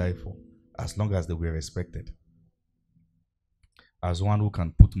ready to die for, as long as they were respected. As one who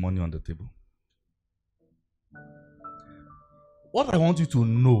can put money on the table. What I want you to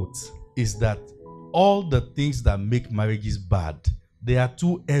note is that all the things that make marriages bad, they are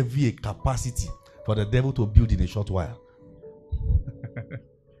too heavy a capacity for the devil to build in a short while.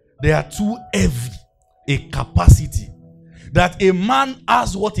 They are too heavy. a capacity that a man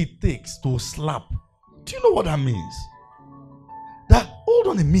has what it takes to slap. Do you know what that means? That, hold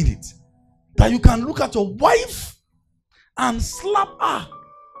on a minute, that you can look at your wife and slap her.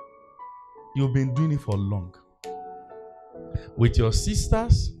 You've been doing it for long. With your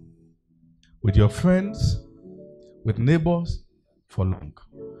sisters, with your friends, with neighbors, for long.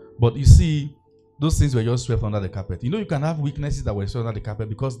 But you see, those things were just swept under the carpet. You know, you can have weaknesses that were swept under the carpet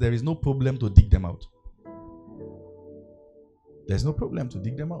because there is no problem to dig them out. There's no problem to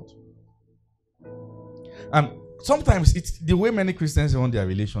dig them out. And sometimes it's the way many Christians run their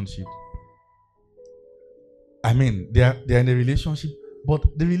relationship. I mean, they're in a relationship, but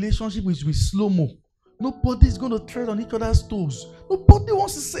the relationship is with slow-mo. Nobody's going to tread on each other's toes. Nobody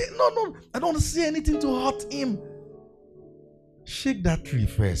wants to say, no, I don't want to say anything to hurt him. Shake that tree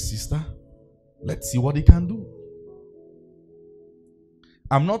first, sister. Let's see what he can do.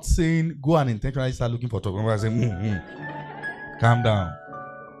 I'm not saying go and intentionally start looking for trouble. I'm saying, calm down.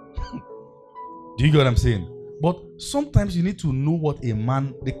 Do you get what I'm saying? But sometimes you need to know what a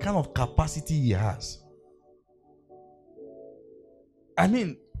man, the kind of capacity he has. I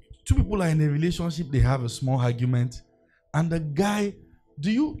mean, two people are in a relationship, they have a small argument, and the guy,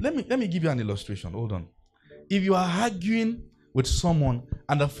 let me give you an illustration. Hold on. If you are arguing with someone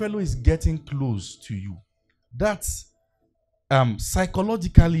and the fellow is getting close to you, that's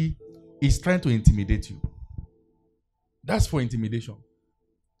psychologically is trying to intimidate you. That's for intimidation.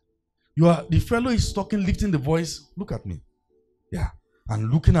 The fellow is talking, lifting the voice. Look at me. Yeah.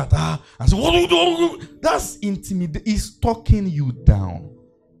 And looking at her and say, what do you do? That's intimidation. He's talking you down.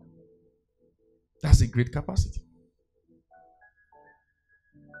 That's a great capacity.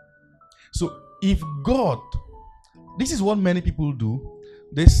 So if God, this is what many people do,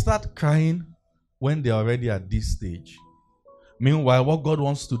 they start crying when they're already at this stage. Meanwhile, what God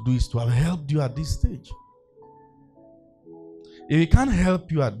wants to do is to have helped you at this stage. If He can't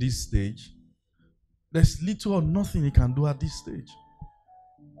help you at this stage, there's little or nothing He can do at this stage.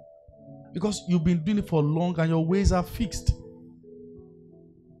 Because you've been doing it for long and your ways are fixed.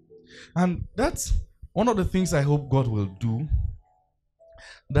 And that's one of the things I hope God will do.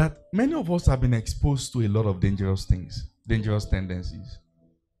 That many of us have been exposed to a lot of dangerous things, dangerous tendencies.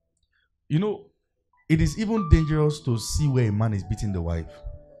 You know, it is even dangerous to see where a man is beating the wife.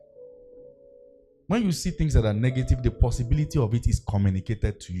 When you see things that are negative, the possibility of it is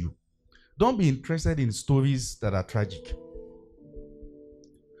communicated to you. Don't be interested in stories that are tragic.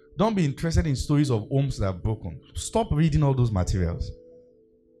 Don't be interested in stories of homes that are broken. Stop reading all those materials.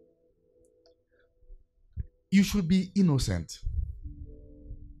 You should be innocent.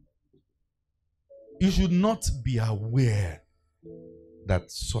 You should not be aware that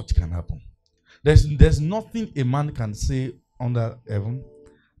such can happen. There's nothing a man can say under heaven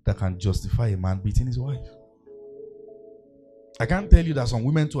that can justify a man beating his wife. I can't tell you that some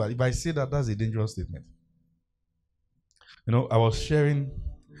women too, if I say that, that's a dangerous statement. You know, I was sharing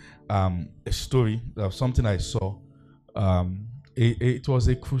a story of something I saw. It was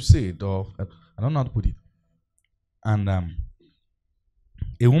a crusade, or I don't know how to put it. And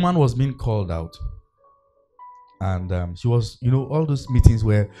a woman was being called out. And she was, you know, all those meetings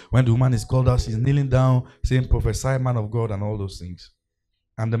where when the woman is called out, she's kneeling down, saying, prophesy, man of God, and all those things.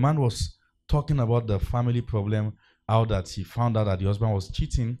 And the man was talking about the family problem, how that she found out that the husband was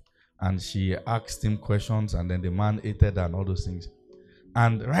cheating, and she asked him questions, and then the man hated her and all those things.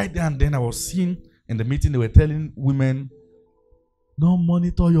 And right there and then I was seeing in the meeting, they were telling women, don't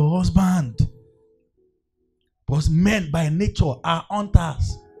monitor your husband. Because men by nature are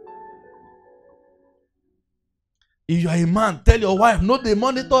hunters. If you are a man, tell your wife, no, they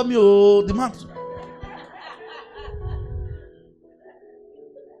monitor me. Oh, the man.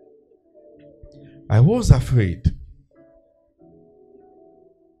 I was afraid.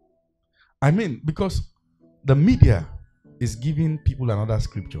 I mean, because the media is giving people another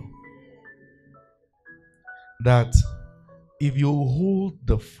scripture. That if you hold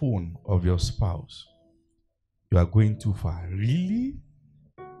the phone of your spouse, you are going too far. Really?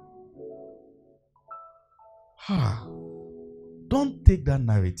 Don't take that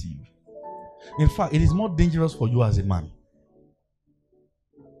narrative. In fact, it is more dangerous for you as a man.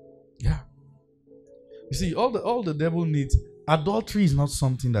 Yeah. You see, all the devil needs, adultery is not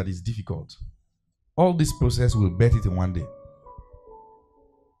something that is difficult. All this process will bet it in one day.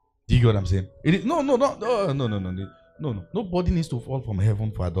 Do you get what I'm saying? It is, no. Nobody needs to fall from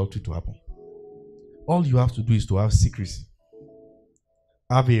heaven for adultery to happen. All you have to do is to have secrecy.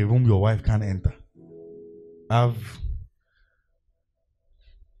 Have a room your wife can't enter. Have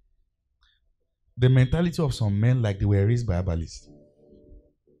the mentality of some men like they were raised by Abbalists.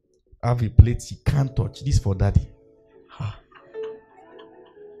 have a plate she can't touch. This for daddy. Ha.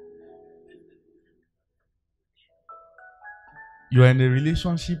 You are in a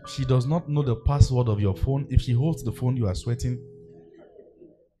relationship. She does not know the password of your phone. If she holds the phone, you are sweating.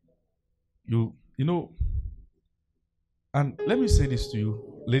 You know. And let me say this to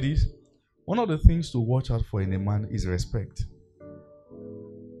you, ladies. One of the things to watch out for in a man is respect.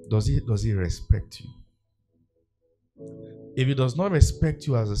 Does he respect you? If he does not respect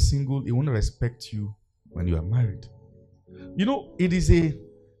you as a single, he won't respect you when you are married. You know, it is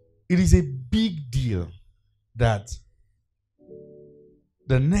a big deal that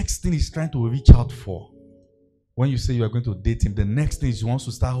the next thing he's trying to reach out for, when you say you are going to date him, the next thing is he wants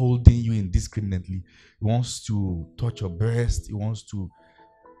to start holding you indiscriminately. He wants to touch your breast. He wants to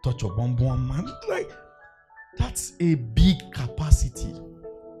touch your bum bum, man. Like, that's a big capacity.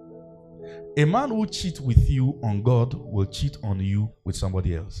 A man who cheats with you on God will cheat on you with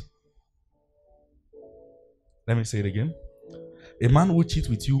somebody else. Let me say it again. A man who cheats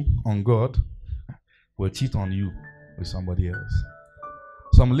with you on God will cheat on you with somebody else.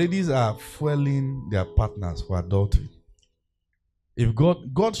 Some ladies are fueling their partners for adultery. If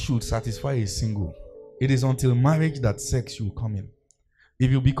God should satisfy a single, it is until marriage that sex will come in.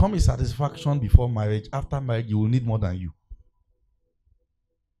 If you become a satisfaction before marriage, after marriage, you will need more than you.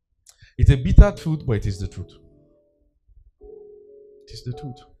 It's a bitter truth, but it is the truth. It is the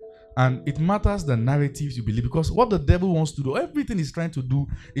truth. And it matters the narratives you believe, because what the devil wants to do, everything he's trying to do,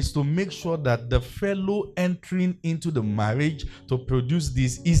 is to make sure that the fellow entering into the marriage to produce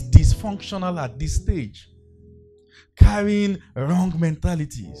this is dysfunctional at this stage, carrying wrong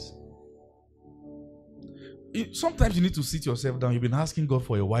mentalities. Sometimes you need to sit yourself down. You've been asking God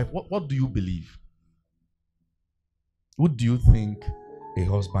for a wife. What do you believe? What do you think a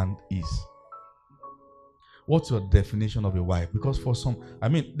husband is? What's your definition of a wife? Because for some,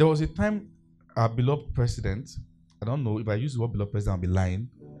 there was a time our beloved president, I don't know if I use the word beloved president, I'll be lying.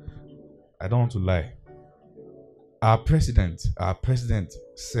 I don't want to lie. Our president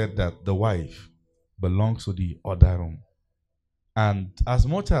said that the wife belongs to the other room. And as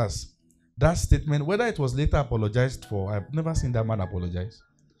much as that statement, whether it was later apologized for, I've never seen that man apologize.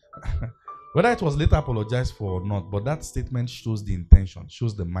 Whether it was later apologized for or not, but that statement shows the intention,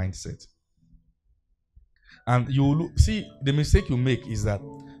 shows the mindset. And you see, the mistake you make is that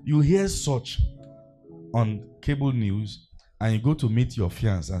you hear such on cable news and you go to meet your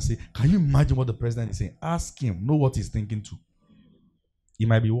fiancé and say, can you imagine what the president is saying? Ask him, know what he's thinking too. It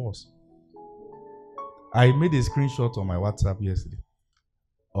might be worse. I made a screenshot on my WhatsApp yesterday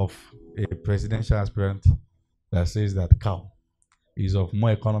of a presidential aspirant that says that cow is of more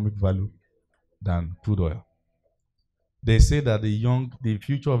economic value than crude oil. They say that the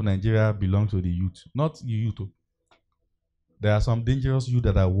future of Nigeria belongs to the youth, not the youth. There are some dangerous youth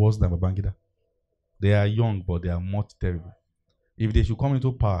that are worse than Babangida. They are young, but they are much terrible. If they should come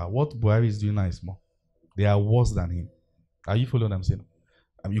into power, what Buhari is doing now is more. They are worse than him. Are you following what I'm saying?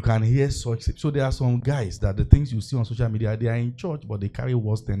 You can hear such. So there are some guys that the things you see on social media, they are in church, but they carry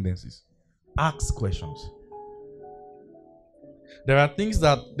worse tendencies. Ask questions. There are things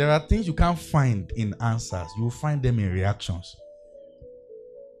you can't find in answers. You will find them in reactions.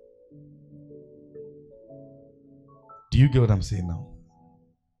 Do you get what I'm saying now?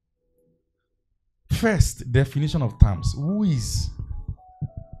 First, definition of terms. Who is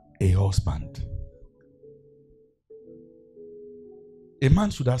a husband? A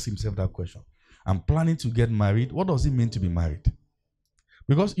man should ask himself that question. I'm planning to get married. What does it mean to be married?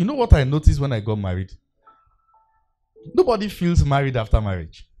 Because you know what I noticed when I got married? Nobody feels married after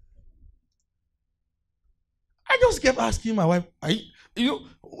marriage. I just kept asking my wife,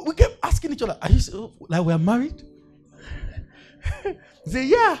 we kept asking each other, are you like we're married? Say,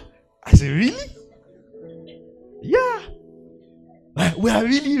 yeah. I said, really? Yeah. Like, we are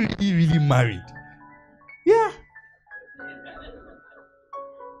really, really, really married. Yeah.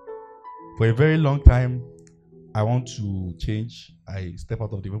 For a very long time, I want to change. I step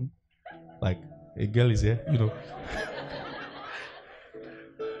out of the room. Like, a girl is here,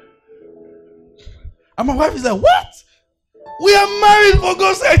 And my wife is like, what? We are married, for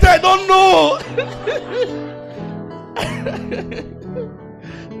God's sake. I don't know.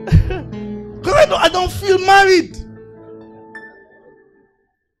 Because I don't feel married.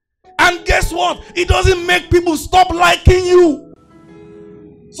 And guess what? It doesn't make people stop liking you.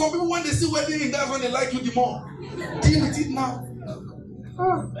 Some people, when they see wedding ring, that's when they like you the more. Deal with it now.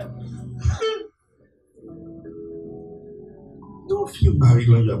 Don't feel married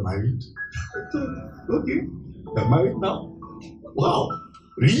when you are married. Okay. You're married now? Wow.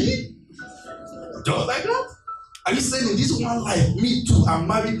 Really? Just like that? Are you saying in this one life, me too, I'm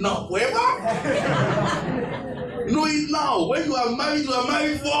married now forever? Know it now. When you are married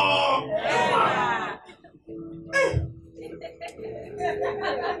for.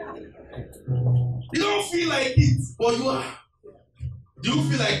 You don't feel like it, but you are. Do you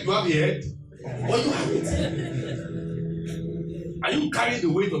feel like you have a head? Or you have it? Are you carrying the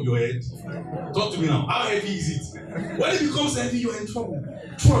weight of your head? Talk to me now. How heavy is it? When it becomes heavy, you are in trouble.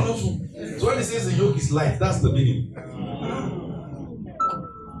 True or not true? So when it says the yoke is light, that's the meaning.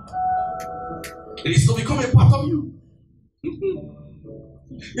 It is to become a part of you.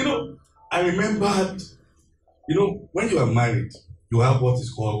 You know, I remembered, when you are married, you have what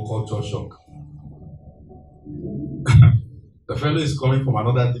is called culture shock. The fellow is coming from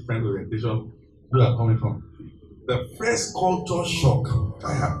another different orientation you are coming from. The first culture shock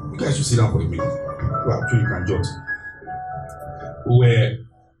I have, you guys should sit down for a minute. I'm sure you can judge. Where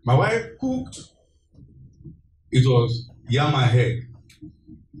my wife cooked, it was yam and egg.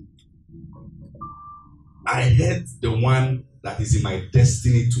 I had the one that is in my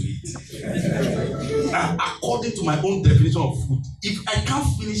destiny to eat. And according to my own definition of food, if I can't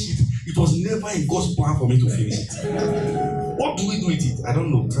finish it, it was never in God's plan for me to finish it. What do we do with it? I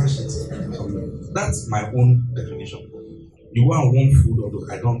don't know. Trash it. That's my own definition. You want one food, although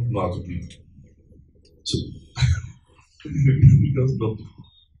I don't know how to do it. So, just love it.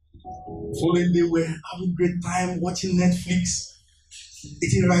 Following day, we're having great time watching Netflix,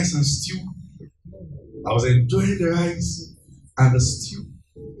 eating rice and stew. I was enjoying the rice and the stew.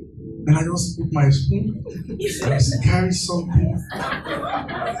 And I just put my spoon and just carry something.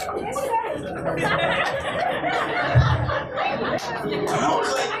 And I was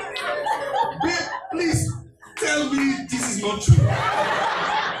like, babe, please tell me this is not true.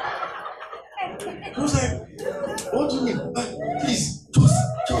 I was like, what do you mean? Please,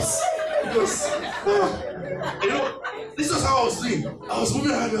 just. This was how I was doing. I was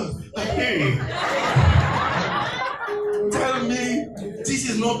moving around. Hey, tell me this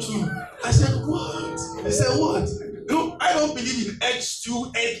is not true. I said, what? He said, what? I don't believe in egg,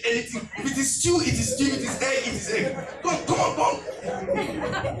 stew, egg, anything. If it is stew, it is stew. If it is egg, it is egg. Come on.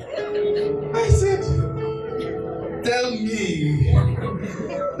 I said, tell me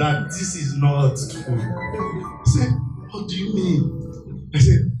that this is not true. He said, what do you mean? I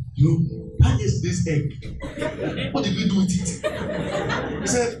said, that is this egg. What did we do with it? He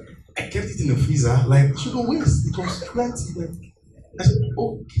said, I kept it in the freezer, like, shouldn't waste. It was plenty. I said,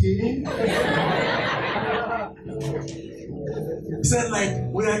 okay. He said, like,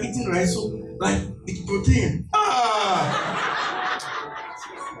 we are eating rice, so, like, it's protein.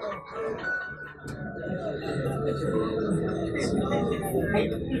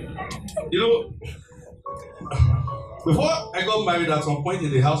 Before I got married, at some point in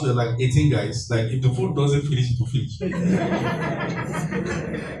the house, we were like 18 guys. Like, if the food doesn't finish, it will finish.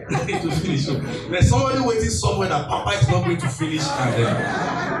 It will finish. So there's somebody waiting somewhere that Papa is not going to finish,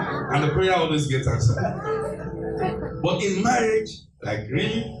 and the prayer always gets answered. But in marriage, like,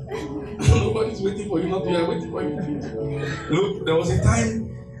 really? Nobody's waiting for you, not you are waiting for you to finish. There was a time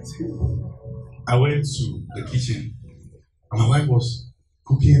I went to the kitchen, and my wife was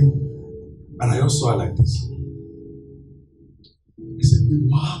cooking, and I just saw her like this. He said,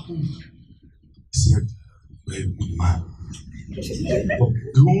 what happened? He said, you're a good man. But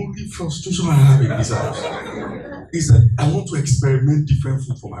the only frustration I have in this house is that I want to experiment different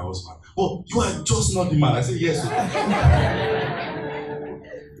food for my husband. But you are just not the man. I said, yes.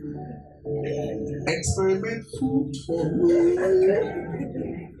 Experiment food for me.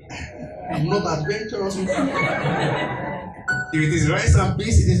 I'm not adventurous with food. If it is rice and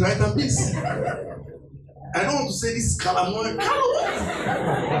beans, it is rice and beans. I don't want to say this is calamari.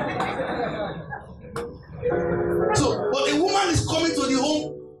 So, but a woman is coming to the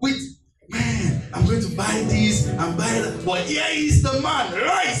home with, man, I'm going to buy this and buy that. But here is the man,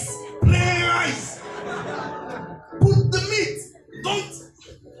 rice, plain rice. Put the meat. Don't.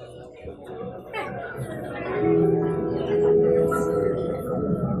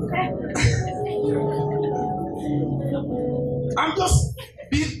 I'm just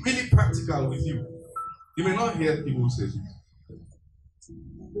being really practical with you. You may not hear people say this.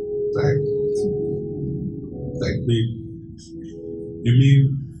 Like, babe, you mean,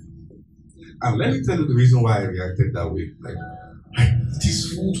 and let me tell you the reason why I reacted that way. Like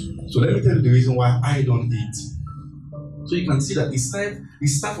this food. So let me tell you the reason why I don't eat. So you can see that it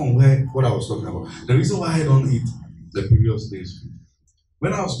starts from what I was talking about. The reason why I don't eat the previous day's food.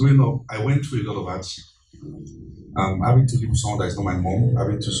 When I was growing up, I went through a lot of hardship. Having to live with someone that is not my mom,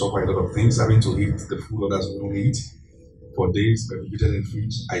 having to suffer a lot of things, having to eat the food others don't eat for days, repeated in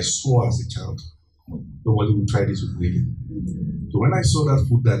fridge. I swore as a child Nobody will try this with me again. So when I saw that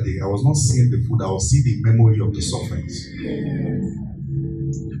food that day, I was not seeing the food, I was seeing the memory of the sufferings.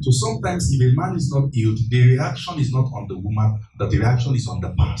 So sometimes if a man is not healed, the reaction is not on the woman, but the reaction is on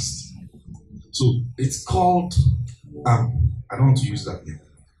the past. So it's called, I don't want to use that name.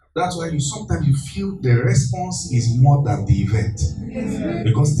 That's why sometimes you feel the response is more than the event.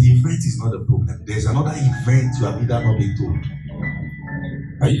 Because the event is not the problem. There's another event you have either not been told.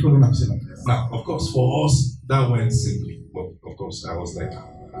 Are you following what I'm saying? Now, of course, for us, that went simply. But of course, I was like,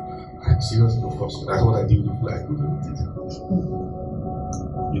 seriously, of course, that's what I did with like,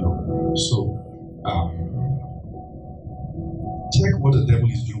 you know. So, check what the devil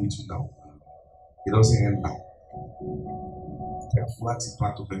is doing with you now. It doesn't end now. There are flags he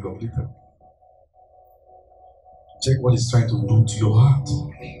plans to bring up later. Check what he's trying to do to your heart.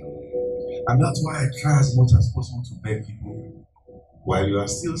 And that's why I try as much as possible to beg people, while you are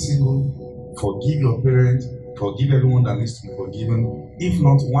still single, forgive your parents, forgive everyone that needs to be forgiven. If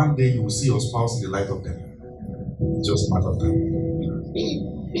not, one day you will see your spouse in the light of them. It's just a matter of time.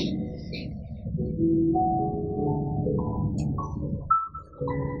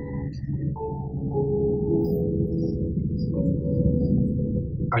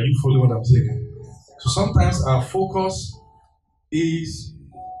 Are you following what I'm saying? So sometimes our focus is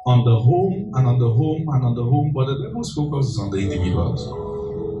on the home and on the home and on the home, but the devil's focus is on the individuals.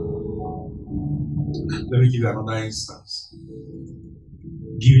 Let me give you another instance.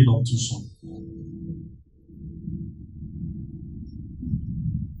 Giving up too soon.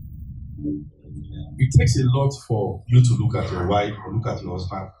 It takes a lot for you to look at your wife or look at your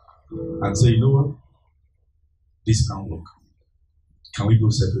husband and say, you know what? This can't work. Can we go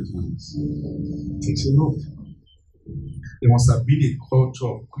separate ways? It takes a lot. There must have been a culture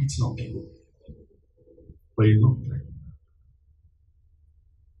of quitting on people for a long time.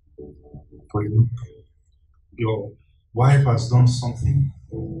 For a long time. Your wife has done something,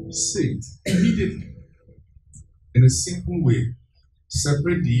 say it immediately. In a simple way,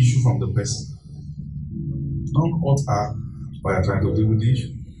 separate the issue from the person. Don't hurt her while you're trying to deal with the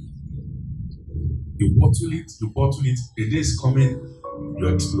issue. You bottle it, the day is coming, you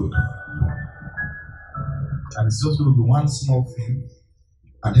explode. And it's just going to be one small thing,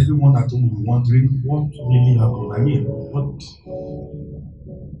 and everyone at home will be wondering what really happened. I mean, what?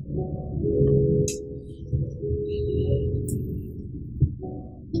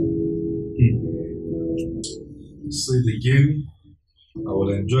 Say it again. I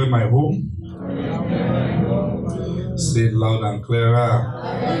will enjoy my home. Say it loud and clearer.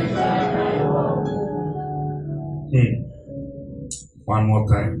 One more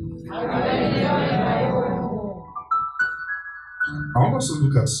time. I want us to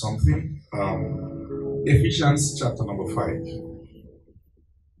look at something. Ephesians chapter number 5.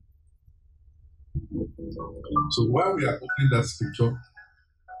 So while we are opening that scripture,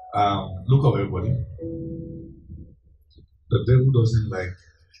 look at everybody. The devil doesn't like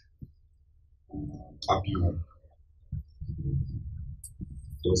happy home.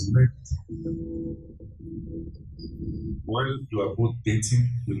 Doesn't like it. While you are both dating,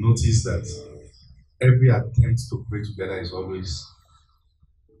 you notice that every attempt to pray together is always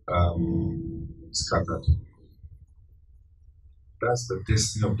scattered. That's the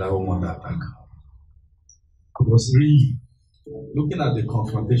destiny of that woman that attack. Because really, looking at the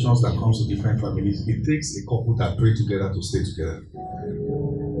confrontations that comes to different families, it takes a couple that pray together to stay together.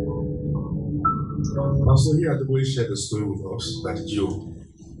 Also, here the boy shared the story with us that Joe,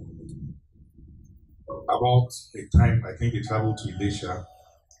 about a time, I think they traveled to Elisha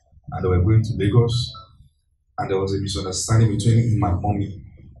and they were going to Lagos, and there was a misunderstanding between him and mommy.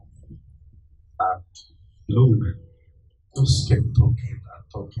 And women just kept talking,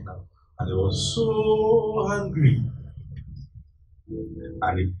 and he was so angry.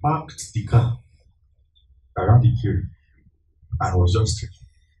 And he parked the car around the tree and was just thinking,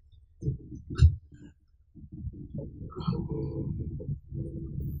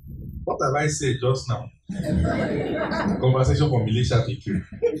 what have I said just now? Conversation from Elisha to Kiri.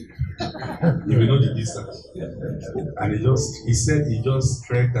 You will know the distance. And he said he just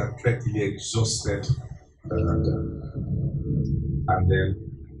trekked and trekked till he exhausted. And then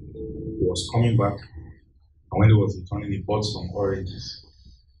he was coming back. And when he was returning, he bought some oranges.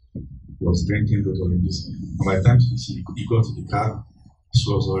 He was drinking those oranges. And by the time he got to the car, she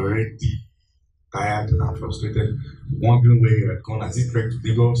was already tired and frustrated, wondering where he had gone as he trekked to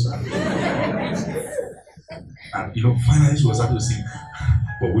Lagos. And finally she was happy to see.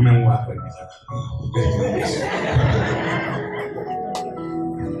 But women were like this.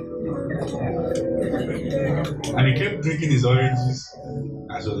 And he kept drinking his oranges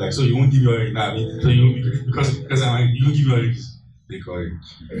And so like, so you won't give me orange now, so you because you won't give me orange. Take orange.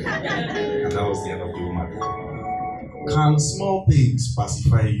 And that was the end of the woman. Can small things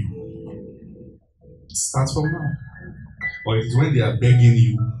pacify you? Start from now. Or it's when they are begging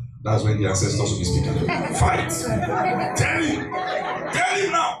you, that's when the ancestors will be speaking. Fight! Tell him! Tell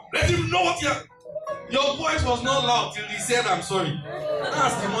him now! Let him know what you're. Your voice was not loud till he said, I'm sorry.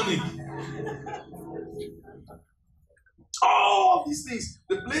 That's demonic. All these things,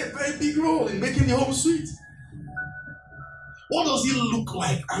 they play a very big role in making the home sweet. What does it look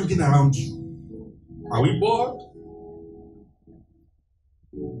like hanging around you? Are we bored?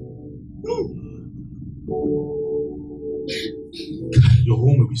 Your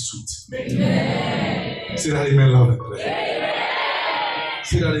home will be sweet. Amen. Say that amen loud and clear.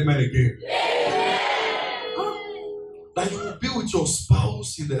 Say that amen again. That you will be with your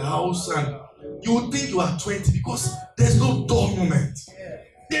spouse in the house and you will think you are 20 because there's no dull moment.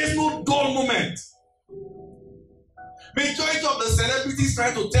 There's no dull moment. Majority of the celebrities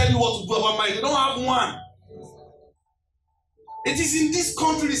trying to tell you what to do about marriage, they don't have one. It is in this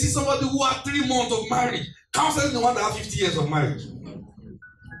country you see somebody who had 3 months of marriage counseling the one that has 50 years of marriage.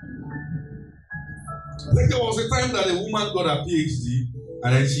 I think there was a time that a woman got a PhD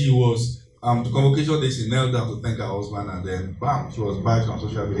and then she was the convocation day, she knelt down to thank her husband and then bam, she was back on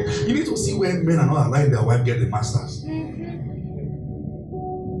social media. You need to see when men are not allowing their wife get the masters.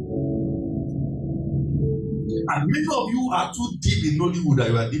 And many of you are too deep in Nollywood that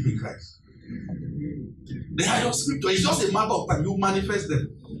you are deep in Christ. They are your scripture. It's just a matter of time. You manifest them.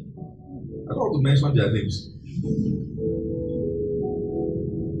 I don't want to mention their names.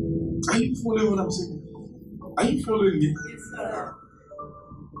 Are you following what I'm saying? Are you following me? Yes, sir.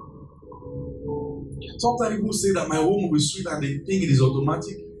 Sometimes people say that my home will be sweet and they think it is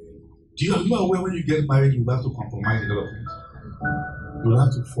automatic. Are you aware when you get married, you have to compromise a lot of things? You'll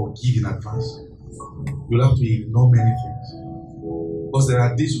have to forgive in advance. You'll have to ignore many things. Because there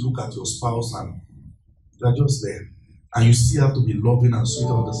are days you look at your spouse and you are just there. And you still have to be loving and sweet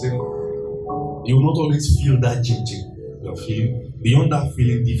on the same time. You will not always feel that changing. You're feeling. Beyond that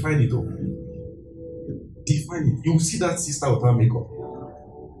feeling, define it all. Define it. You will see that sister without makeup.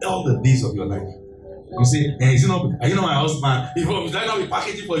 All the days of your life. You say, hey, is it not, are you not my husband? If I not be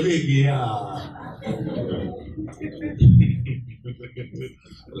packaging for you again.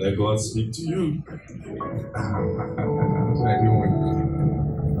 Let God speak to you. I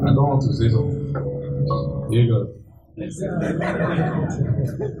don't want to say something. Here you go.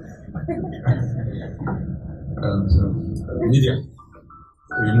 Media,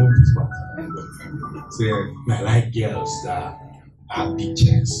 remove this part. Say, I like girls that have big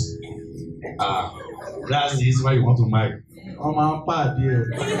chests. That's the reason why you want to marry. Oh, my part,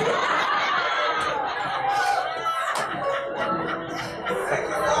 dear.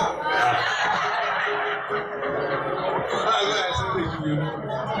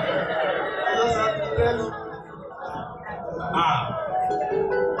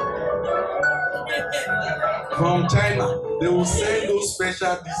 From China, they will send those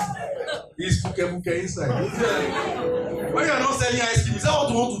special this buke inside. When you are not selling ice cream, is that what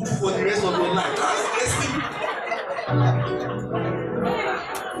you want to do for the rest of your life? That's interesting.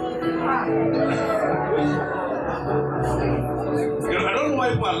 I don't know why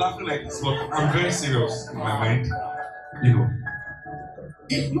people are laughing like this, but I'm very serious in my mind.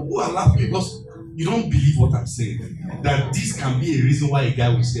 If people are laughing because you don't believe what I'm saying, that this can be a reason why a guy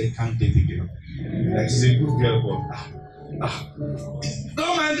will say, I can't date again. Like she's a good girl, but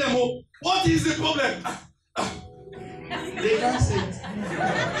don't mind them. Oh. What is the problem? They can't say it.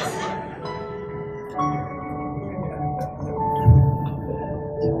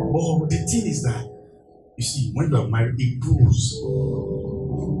 Oh, the thing is that, you see, when you are married, it grows.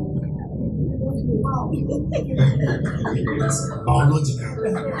 It's biological.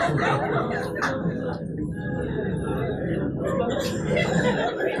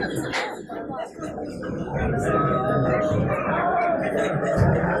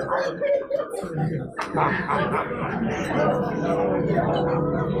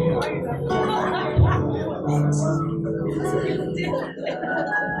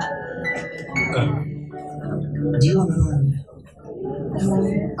 Do you understand?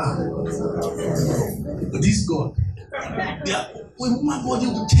 This God, when woman body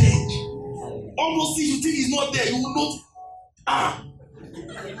will change, almost if you think he's not there, you will not.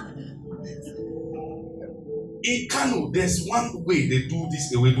 In Kano, there's one way they do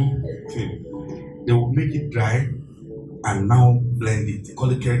this Ewedu thing. They will make it dry and now blend it. They call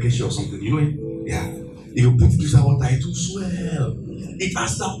it kerikeshi or something. You know it? Yeah. If you put it inside water, it will swell. It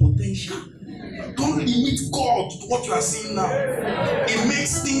has that potential. Don't limit God to what you are seeing now. It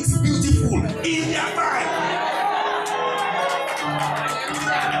makes things beautiful in their time.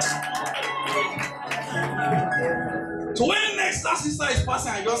 So when next that sister is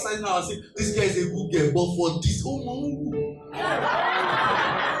passing and just saying now and say, this guy is a good girl, but for this, oh no.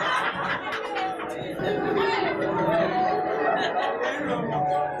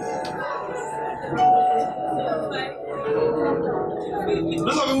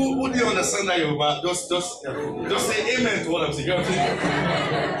 Those of you who didn't understand that Yoruba, just say amen to what I'm saying. You know what I'm saying?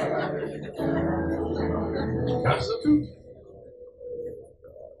 That's the truth.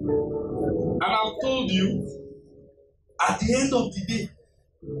 And I've told you, at the end of the day,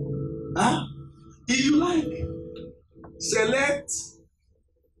 if you like, select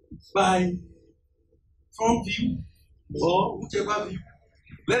by front view or whichever view.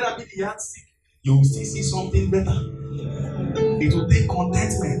 Let that be the yardstick. You will still see something better. It will take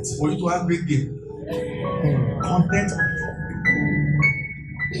contentment for you to have great game. Contentment.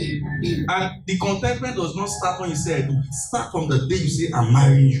 And the contentment does not start when you say I do. It starts from the day you say I'm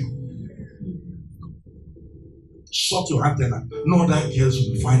marrying you. Shut your antenna. No other girl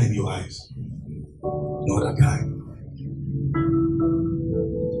should be fine in your eyes. No other guy.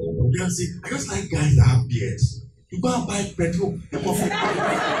 The girl say, I just like guys that have beards. You go and buy petrol. Come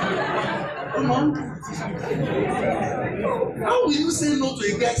on. How will you say no to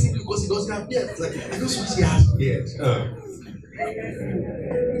a guy simply because he doesn't have beard? It's like, I just wish he has beard.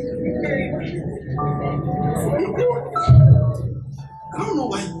 I don't know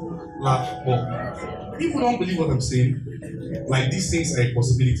why you laugh, but people don't believe what I'm saying. Like these things are a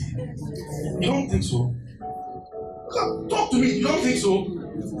possibility. You don't think so? Talk to me. You don't think so?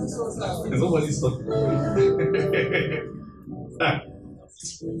 Nobody's talking.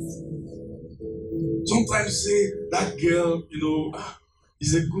 Sometimes say that girl,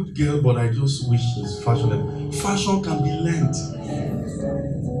 is a good girl, but I just wish she's fashionable. Fashion can be learned.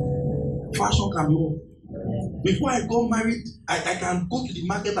 Fashion can be learned. Before I got married, I can go to the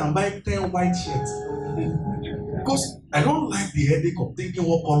market and buy 10 white shirts. Because I don't like the headache of thinking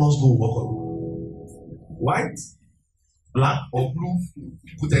what colors go, what color. White, black, or blue,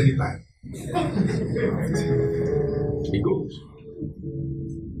 put any time. It goes.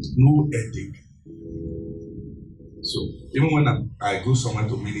 No headache. So even when I go somewhere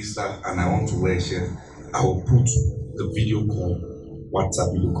to minister and I want to wear a shirt, I will put the video call,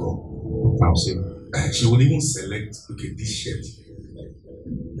 WhatsApp video call. I'll say, she will even select, okay, this shirt,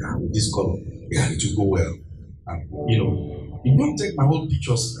 with this color, it will go well. And you don't take my whole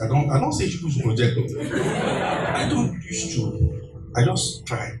pictures. I don't say you should use projector. I don't use to. I just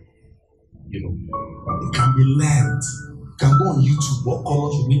try. It can be learned. You can go on YouTube. What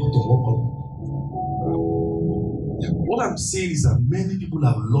color should we put on what color? What I'm saying is that many people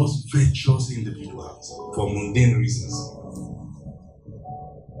have lost virtuous individuals for mundane reasons.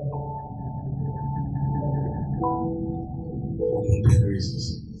 For mundane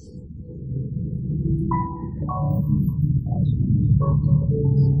reasons.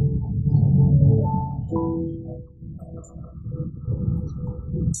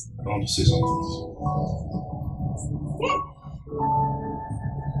 I want to say something.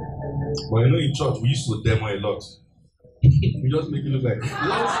 But in church, we used to demo a lot. We just make it look like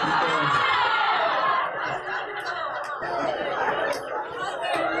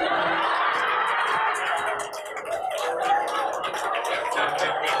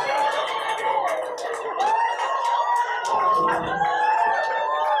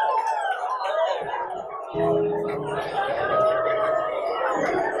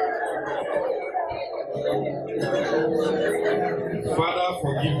Father,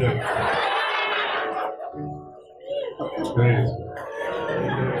 forgive them. Praise.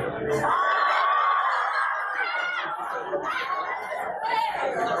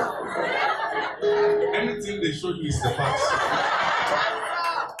 Anything they show you is the past.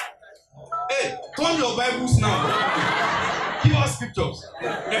 Hey, turn your Bibles now. Give us scriptures.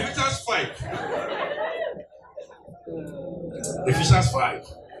 Ephesians 5. Ephesians 5.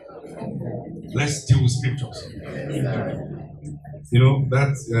 Let's deal with scriptures.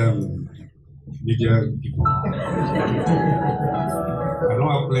 Media people. I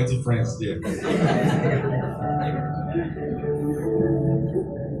don't have plenty friends there.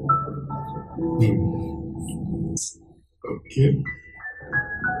 Okay.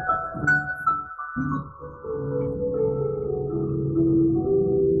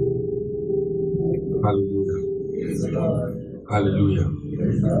 Hallelujah. Hallelujah.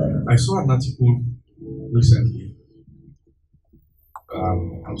 I saw an article recently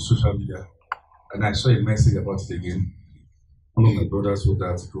on social media, and I saw a message about it again. One of my brothers wrote the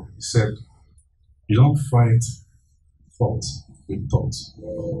article. He said, You don't fight thought with thought.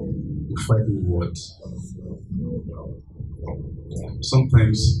 You fight with words.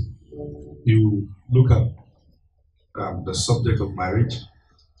 Sometimes you look at the subject of marriage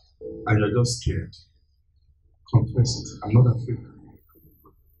and you're just scared. Confess it. I'm not afraid.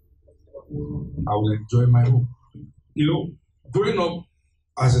 I will enjoy my home. Growing up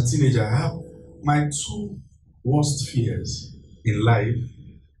as a teenager, I have my two worst fears in life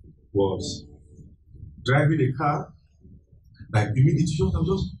was driving a car. Like immediately,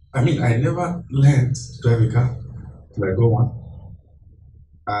 I never learned to drive a car till I got one.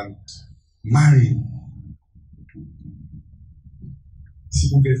 And marrying.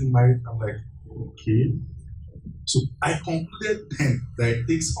 People getting married, I'm like, okay. So I concluded then that it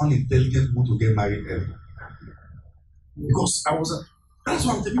takes unintelligent people to get married early. Because that's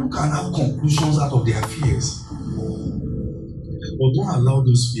why people can have conclusions out of their fears. But don't allow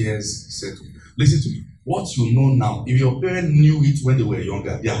those fears to settle. Listen to me. What you know now, if your parents knew it when they were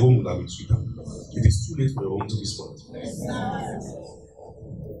younger, their home would have been sweeter. It is too late for your home to be spoiled.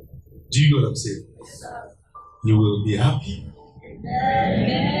 Do you know what I'm saying? You will be happy.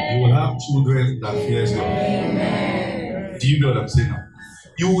 You will have children that fears God. Do you know what I'm saying now?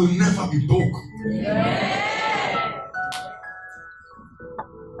 You will never be broke.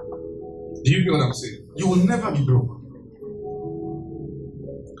 Do you know what I'm saying? You will never be broke.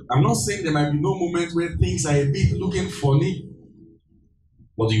 I'm not saying there might be no moment where things are a bit looking funny,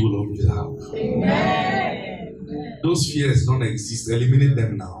 but you will always have. Those fears don't exist. Eliminate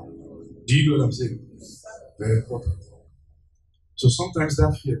them now. Do you know what I'm saying? Very important. So sometimes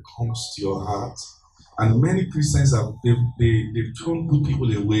that fear comes to your heart, and many Christians they've thrown good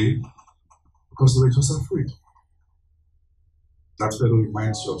people away because they were just afraid. That fellow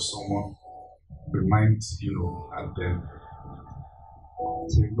reminds you of someone, and then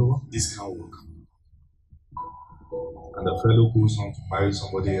say, no, this can't work. And the fellow goes on to marry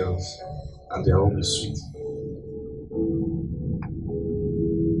somebody else, and their home is sweet.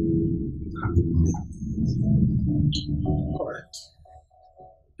 Alright.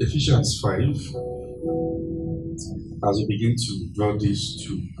 Ephesians 5, as we begin to draw this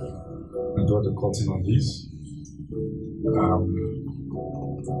to and draw the curtain on this.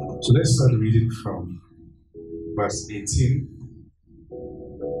 So let's start reading from verse 18.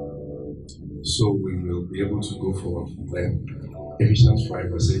 So we will be able to go forward from there. Ephesians 5,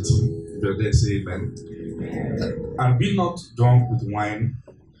 verse 18. If you're there, say amen. And be not drunk with wine,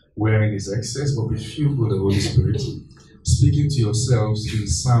 wherein is excess, but be filled with the Holy Spirit, speaking to yourselves in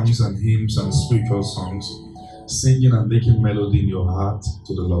psalms and hymns and spiritual songs, singing and making melody in your heart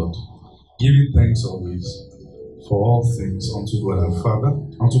to the Lord, giving thanks always for all things unto God and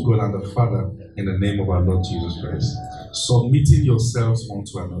the Father, in the name of our Lord Jesus Christ, submitting yourselves one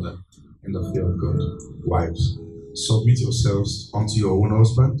to another in the fear of God. Wives, submit yourselves unto your own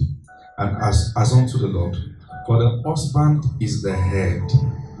husband, and as unto the Lord. For the husband is the head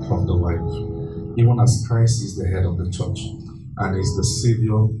of the wife, even as Christ is the head of the church, and is the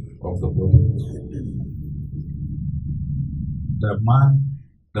Savior of the body.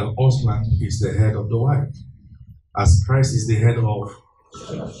 The husband is the head of the wife, as Christ is the head of.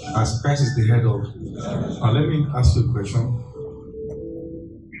 Now let me ask you a question.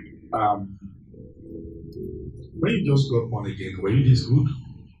 When you just got born again, were you this good?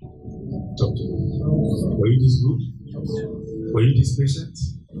 Talk to me. Were you this good? Were you this patient?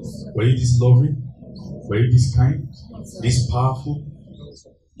 Were you this loving? Were you this kind? This powerful?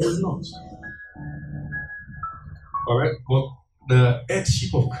 You were not. Alright, but the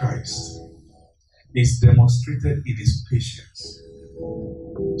headship of Christ is demonstrated in his patience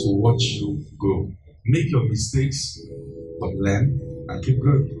to watch you grow. Make your mistakes, but learn and keep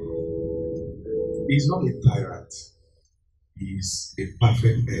growing. He's not a tyrant. He's a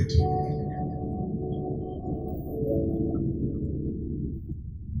perfect head.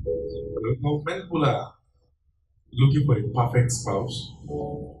 Many people are looking for a perfect spouse.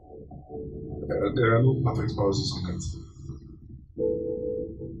 There are no perfect spouses on earth.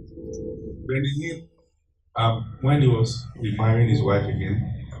 When he was remarrying his wife again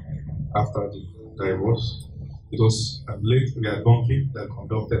after the divorce, it was late Donkey that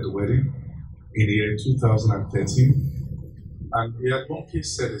conducted the wedding in the year 2013. And Donkey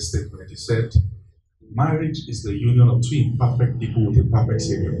said a statement. He said, marriage is the union of two imperfect people with a perfect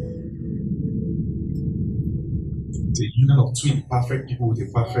Savior. The union of two imperfect people with a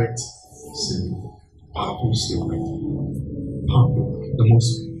perfect Savior. Powerful statement. Powerful. The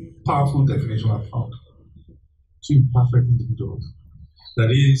most powerful definition I've found. Two imperfect individuals.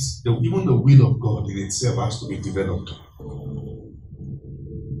 That is, even the will of God in itself has to be developed.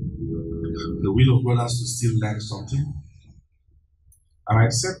 The will of God has to still learn something. And I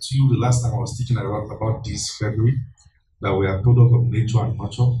said to you the last time I was teaching about this February, that we are product of nature and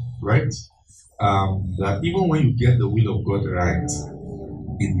nurture, right? That even when you get the will of God right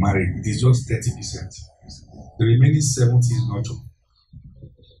in marriage, it is just 30%. The remaining 70% is nurture.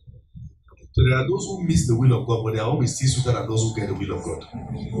 So there are those who miss the will of God, but they are always still sweeter than those who get the will of God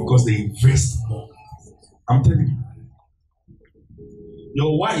because they invest more. I'm telling you,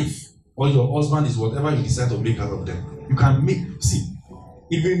 your wife or your husband is whatever you decide to make out of them. You can make, see,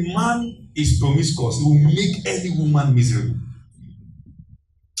 if a man is promiscuous, he will make any woman miserable.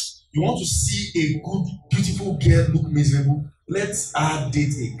 You want to see a good, beautiful girl look miserable? Let her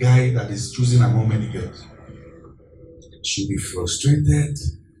date a guy that is choosing among many girls. She'll be frustrated,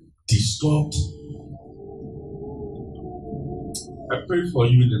 disturbed. I pray for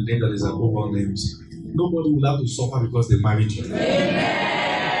you in the name that is above all names. Nobody will have to suffer because they married you.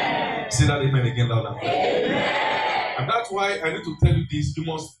 Amen. Say that amen again louder. Amen. And that's why I need to tell you this. You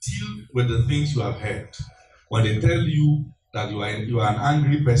must deal with the things you have heard. When they tell you that you are an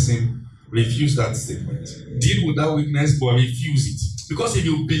angry person, refuse that statement. Deal with that weakness, but refuse it. Because if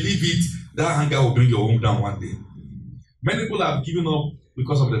you believe it, that anger will bring your home down one day. Many people have given up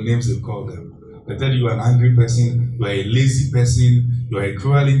because of the names they call them. They tell you are an angry person, you are a lazy person, you are a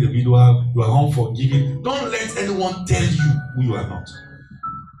cruel individual, you are unforgiving. Don't let anyone tell you who you are not.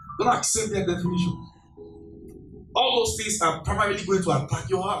 Don't accept their definition. All those things are primarily going to attack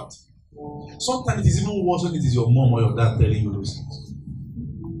your heart. Sometimes it is even worse when it is your mom or your dad telling you those things.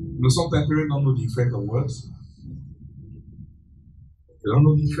 You know, sometimes parents don't know the effect of words. They don't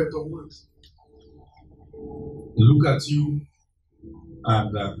know the effect of words. They look at you,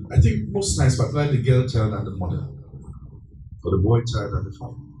 and I think most times, particularly the girl child and the mother, or the boy child and the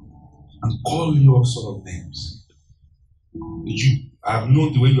father, and call you all sort of names. I have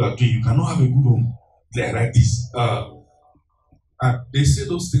known the way you are doing. You cannot have a good home like this. They say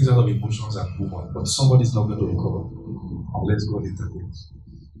those things out of emotions and move on, but somebody's not going to recover unless God intervenes.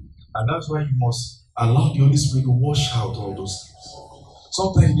 And that's why you must allow the Holy Spirit to wash out all those things.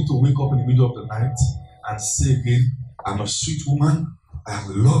 Sometimes you need to wake up in the middle of the night and say again, I'm a sweet woman, I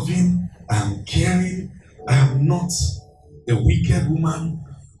am loving, I am caring, I am not a wicked woman,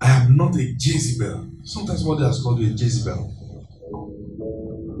 I am not a Jezebel. Sometimes what they has called you a Jezebel.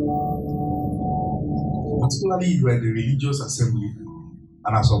 Particularly if you are in a religious assembly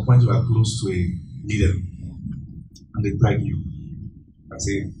and at some point you are close to a leader and they drag you and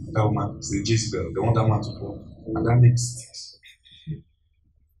say, that woman is a Jezebel, they want that man to fall. And that makes sense.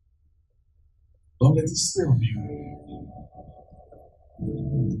 Don't let it stay on you.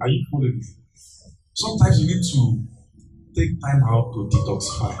 Are you following me? Sometimes you need to take time out to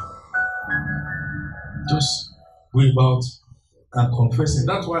detoxify. Just go about and confessing.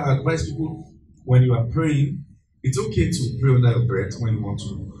 That's why I advise people, when you are praying, it's okay to pray under your breath when you want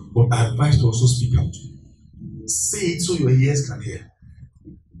to, but I advise to also speak out. Say it so your ears can hear.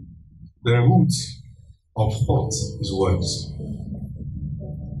 The root of thought is words.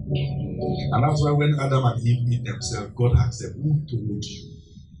 And that's why when Adam and Eve meet themselves, God asked them, who told you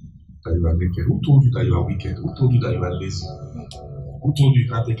that you are naked? Who told you that you are wicked? Who told you that you are lazy? Who told you you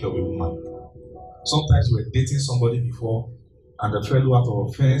can't take care of a woman? Sometimes we're dating somebody before, and the fellow, out of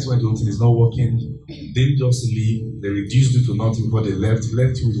offense, when the whole thing is not working, they just leave. They reduced you to nothing before they left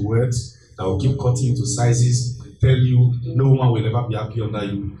you with words that will keep cutting into sizes, tell you no woman will ever be happy under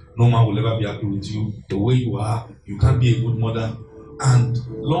you, no man will ever be happy with you, the way you are, you can't be a good mother. And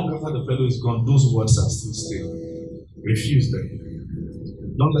long after the fellow is gone, those words are still staying. Refuse them.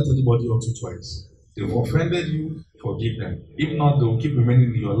 Don't let anybody hurt you twice. They've offended you, forgive them. If not, they will keep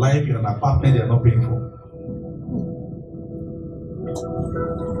remaining in your life. You're an apartment they are not paying for.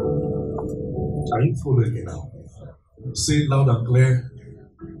 Are you following me now? Say it loud and clear.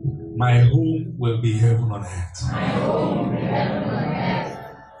 My home will be heaven on earth. My home will be heaven on earth.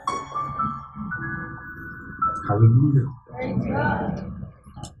 Hallelujah. Praise God.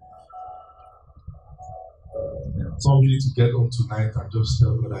 Some of you need to get on tonight and just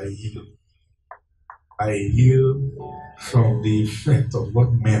tell God, I heal. I heal from the effect of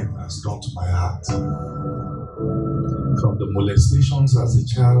what man has done to my heart. From the molestations as a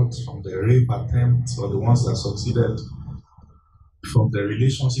child, from the rape attempts or the ones that succeeded, from the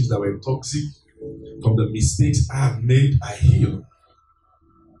relationships that were toxic, from the mistakes I have made, I heal.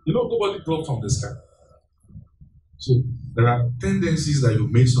 You know, nobody dropped from the sky. So there are tendencies that you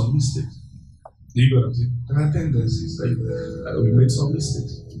made some mistakes. Do you get what I'm saying? There are tendencies that you made some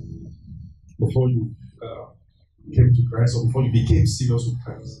mistakes before you came to Christ or before you became serious with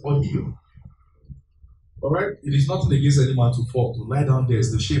Christ. Or heal. Alright? It is nothing against any man to fall. To lie down there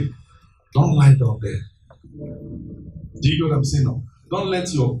is the shame. Don't lie down there. Do you know what I'm saying now? Don't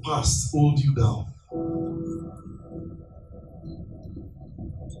let your past hold you down.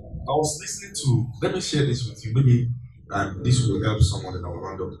 I was listening to, let me share this with you. Maybe this will help someone in our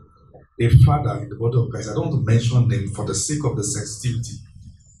roundup. A father in the body of Christ, I don't want to mention them for the sake of the sensitivity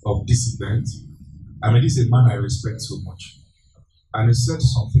of this event. I mean, this is a man I respect so much. And he said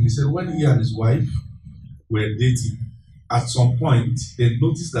something. He said, when he and his wife were dating, at some point, they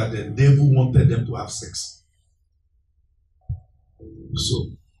noticed that the devil wanted them to have sex.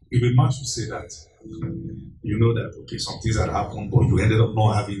 So, if a man should say that, you know that, okay, some things had happened, but you ended up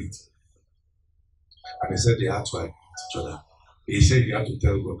not having it. And he said they had to agree with each other. He said you have to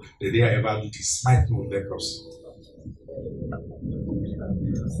tell God, the day I ever do this, smite me with leprosy.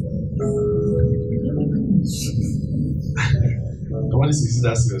 What is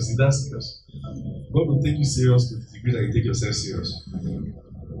that serious? Is that serious? God will take you serious to the degree that you take yourself serious.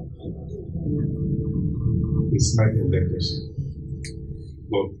 He smite me with leprosy.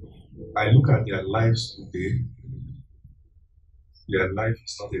 But I look at their lives today. Their life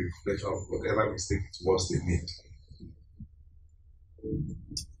is not a reflection of whatever mistake it was they made.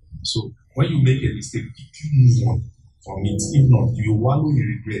 So when you make a mistake, if you move on from it, if not, you wallow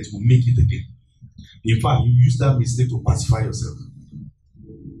in regret, you make it again. In fact, you use that mistake to pacify yourself.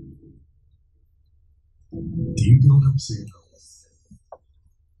 Do you know what I'm saying?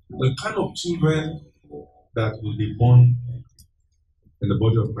 The kind of children that will be born in the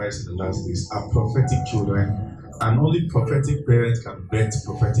body of Christ in the last days are prophetic children. And only prophetic parents can birth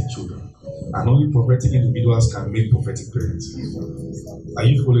prophetic children. And only prophetic individuals can make prophetic parents. Are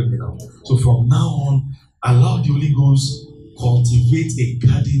you following me now? So from now on, allow the Holy Ghost cultivate a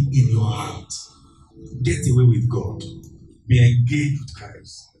garden in your heart. Get away with God. Be engaged with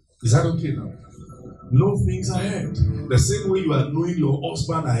Christ. Is that okay now? Know things ahead. The same way you are knowing your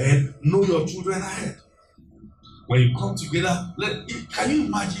husband ahead, know your children ahead. When you come together, can you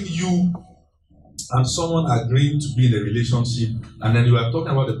imagine you and someone agreeing to be in a relationship, and then you are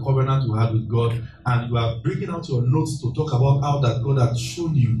talking about the covenant you had with God, and you are bringing out your notes to talk about how that God had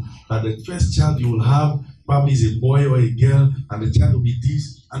shown you that the first child you will have probably is a boy or a girl, and the child will be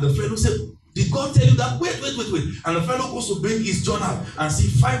this, and the fellow said, did God tell you that? Wait. And the fellow goes to bring his journal and see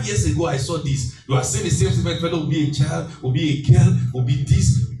 5 years ago I saw this. You are saying the same thing. The fellow will be a child, will be a girl, will be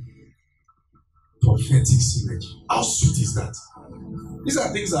this. Prophetic synergy. How sweet is that? These are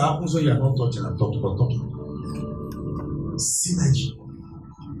things that happen when you are not touching and talking. Synergy.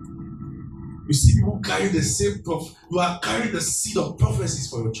 You see people carry the same you are carrying the seed of prophecies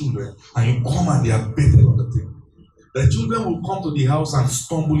for your children, and you come and they are better on the thing. The children will come to the house and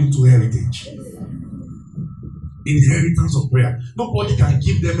stumble into heritage. Inheritance of prayer. Nobody can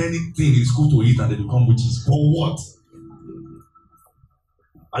give them anything in school to eat and they become witches. For what?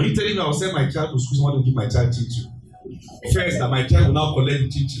 Are you telling me I'll send my child to school, someone will give my child chinchin? First, that my child will now collect the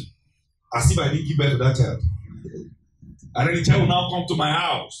chinchin, as if I didn't give birth to that child. And then the child will now come to my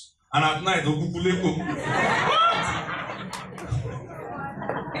house, and at night, you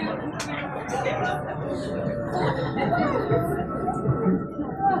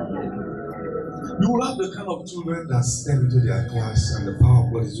will have the kind of children that step into their class and the power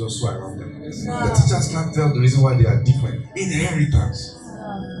of God is just so around them. The teachers can't tell the reason why they are different. Inheritance.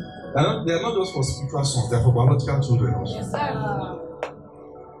 They are not just for spiritual sons, they are for biological children also. Yes, sir.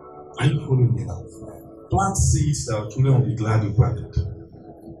 Are you following me now? Plant seeds that our children will be glad you planted.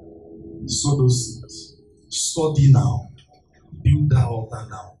 Sow those seeds. Study now. Build that altar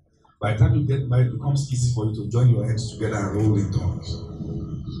now. By the time you get married, it becomes easy for you to join your hands together and roll in tongues.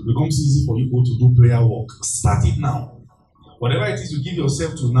 It becomes easy for you to do prayer work. Start it now. Whatever it is you give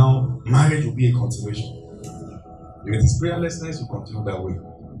yourself to now, marriage will be a continuation. If it is prayerlessness, you continue that way.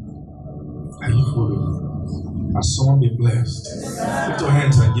 Are you following me? Has someone been blessed? Lift your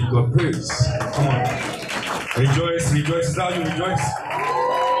hands and give God praise. Come on. Rejoice. Is that how you rejoice?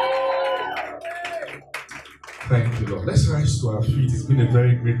 Thank you, Lord. Let's rise to our feet. It's been a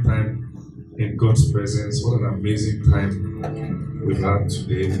very great time in God's presence. What an amazing time we've had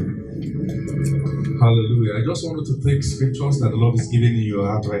today. Hallelujah. I just wanted to take scriptures that the Lord is giving in your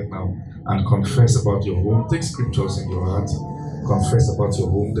heart right now and confess about your home. Take scriptures in your heart. Confess about your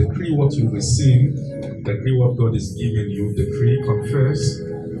home. Decree what you receive. Decree what God is giving you. Decree, confess.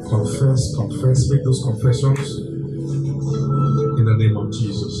 Make those confessions in the name of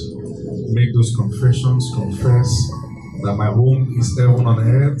Jesus. Make those confessions. Confess that my home is heaven on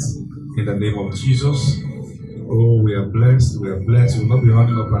earth in the name of Jesus. Oh, we are blessed. We will not be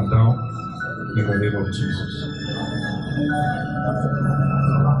running up and down in the name of Jesus.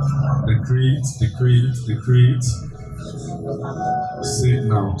 Decree it. Say it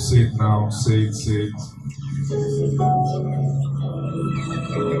now, say it now, say it, say it.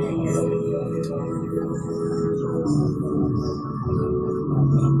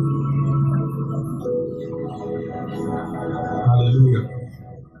 Hallelujah.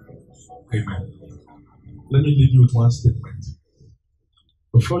 Amen. Let me leave you with one statement.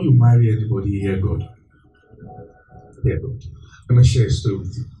 Before you marry anybody, hear God. Hear God. Let me share a story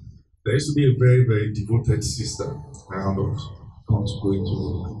with you. There used to be a very, very devoted sister around us. I want to go into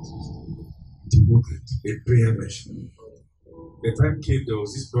devoted, a prayer machine. The time came, there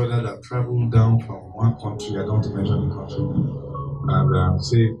was this brother that traveled down from one country, I don't want to mention the country, and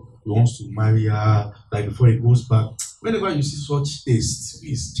say he wants to marry her, like before he goes back. Whenever you see such tastes,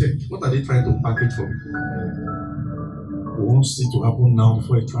 please check. What are they trying to package for? He wants it to happen now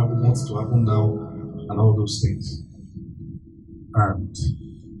before he travels, wants it to happen now, and all those things. And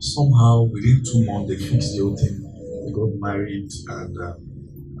somehow within 2 months they fixed the whole thing. They got married, and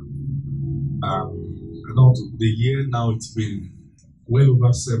the year now it's been well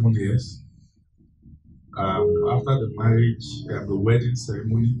over 7 years. After the marriage and the wedding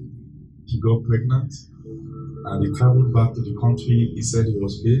ceremony, he got pregnant, and he traveled back to the country he said he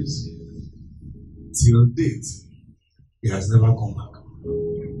was based. Till date, he has never come back.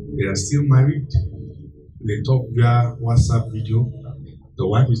 They are still married. They talk via WhatsApp video. The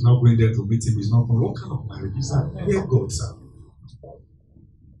wife is not going there to meet him. He's not going. What kind of marriage is that? Hear God, sir.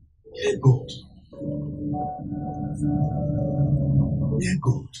 Hear God. Hear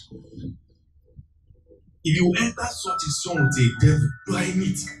God. If you enter such a song with a devil, blind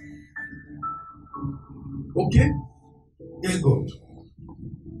it. Okay? Hear God.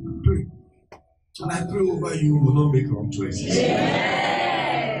 Pray. So I pray over you, you will not make wrong choices.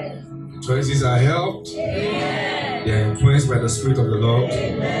 Yes. Choices are helped. Yes. They are influenced by the Spirit of the Lord.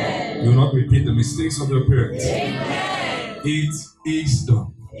 Amen. You will not repeat the mistakes of your parents. Amen. It is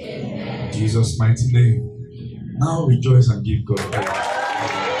done. Amen. In Jesus' mighty name. Now rejoice and give God praise.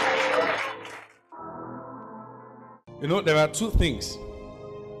 You know, there are two things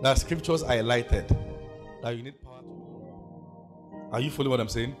that scriptures highlighted that you need power to do. Are you following what I'm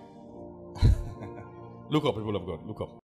saying? Look up, people of God. Look up.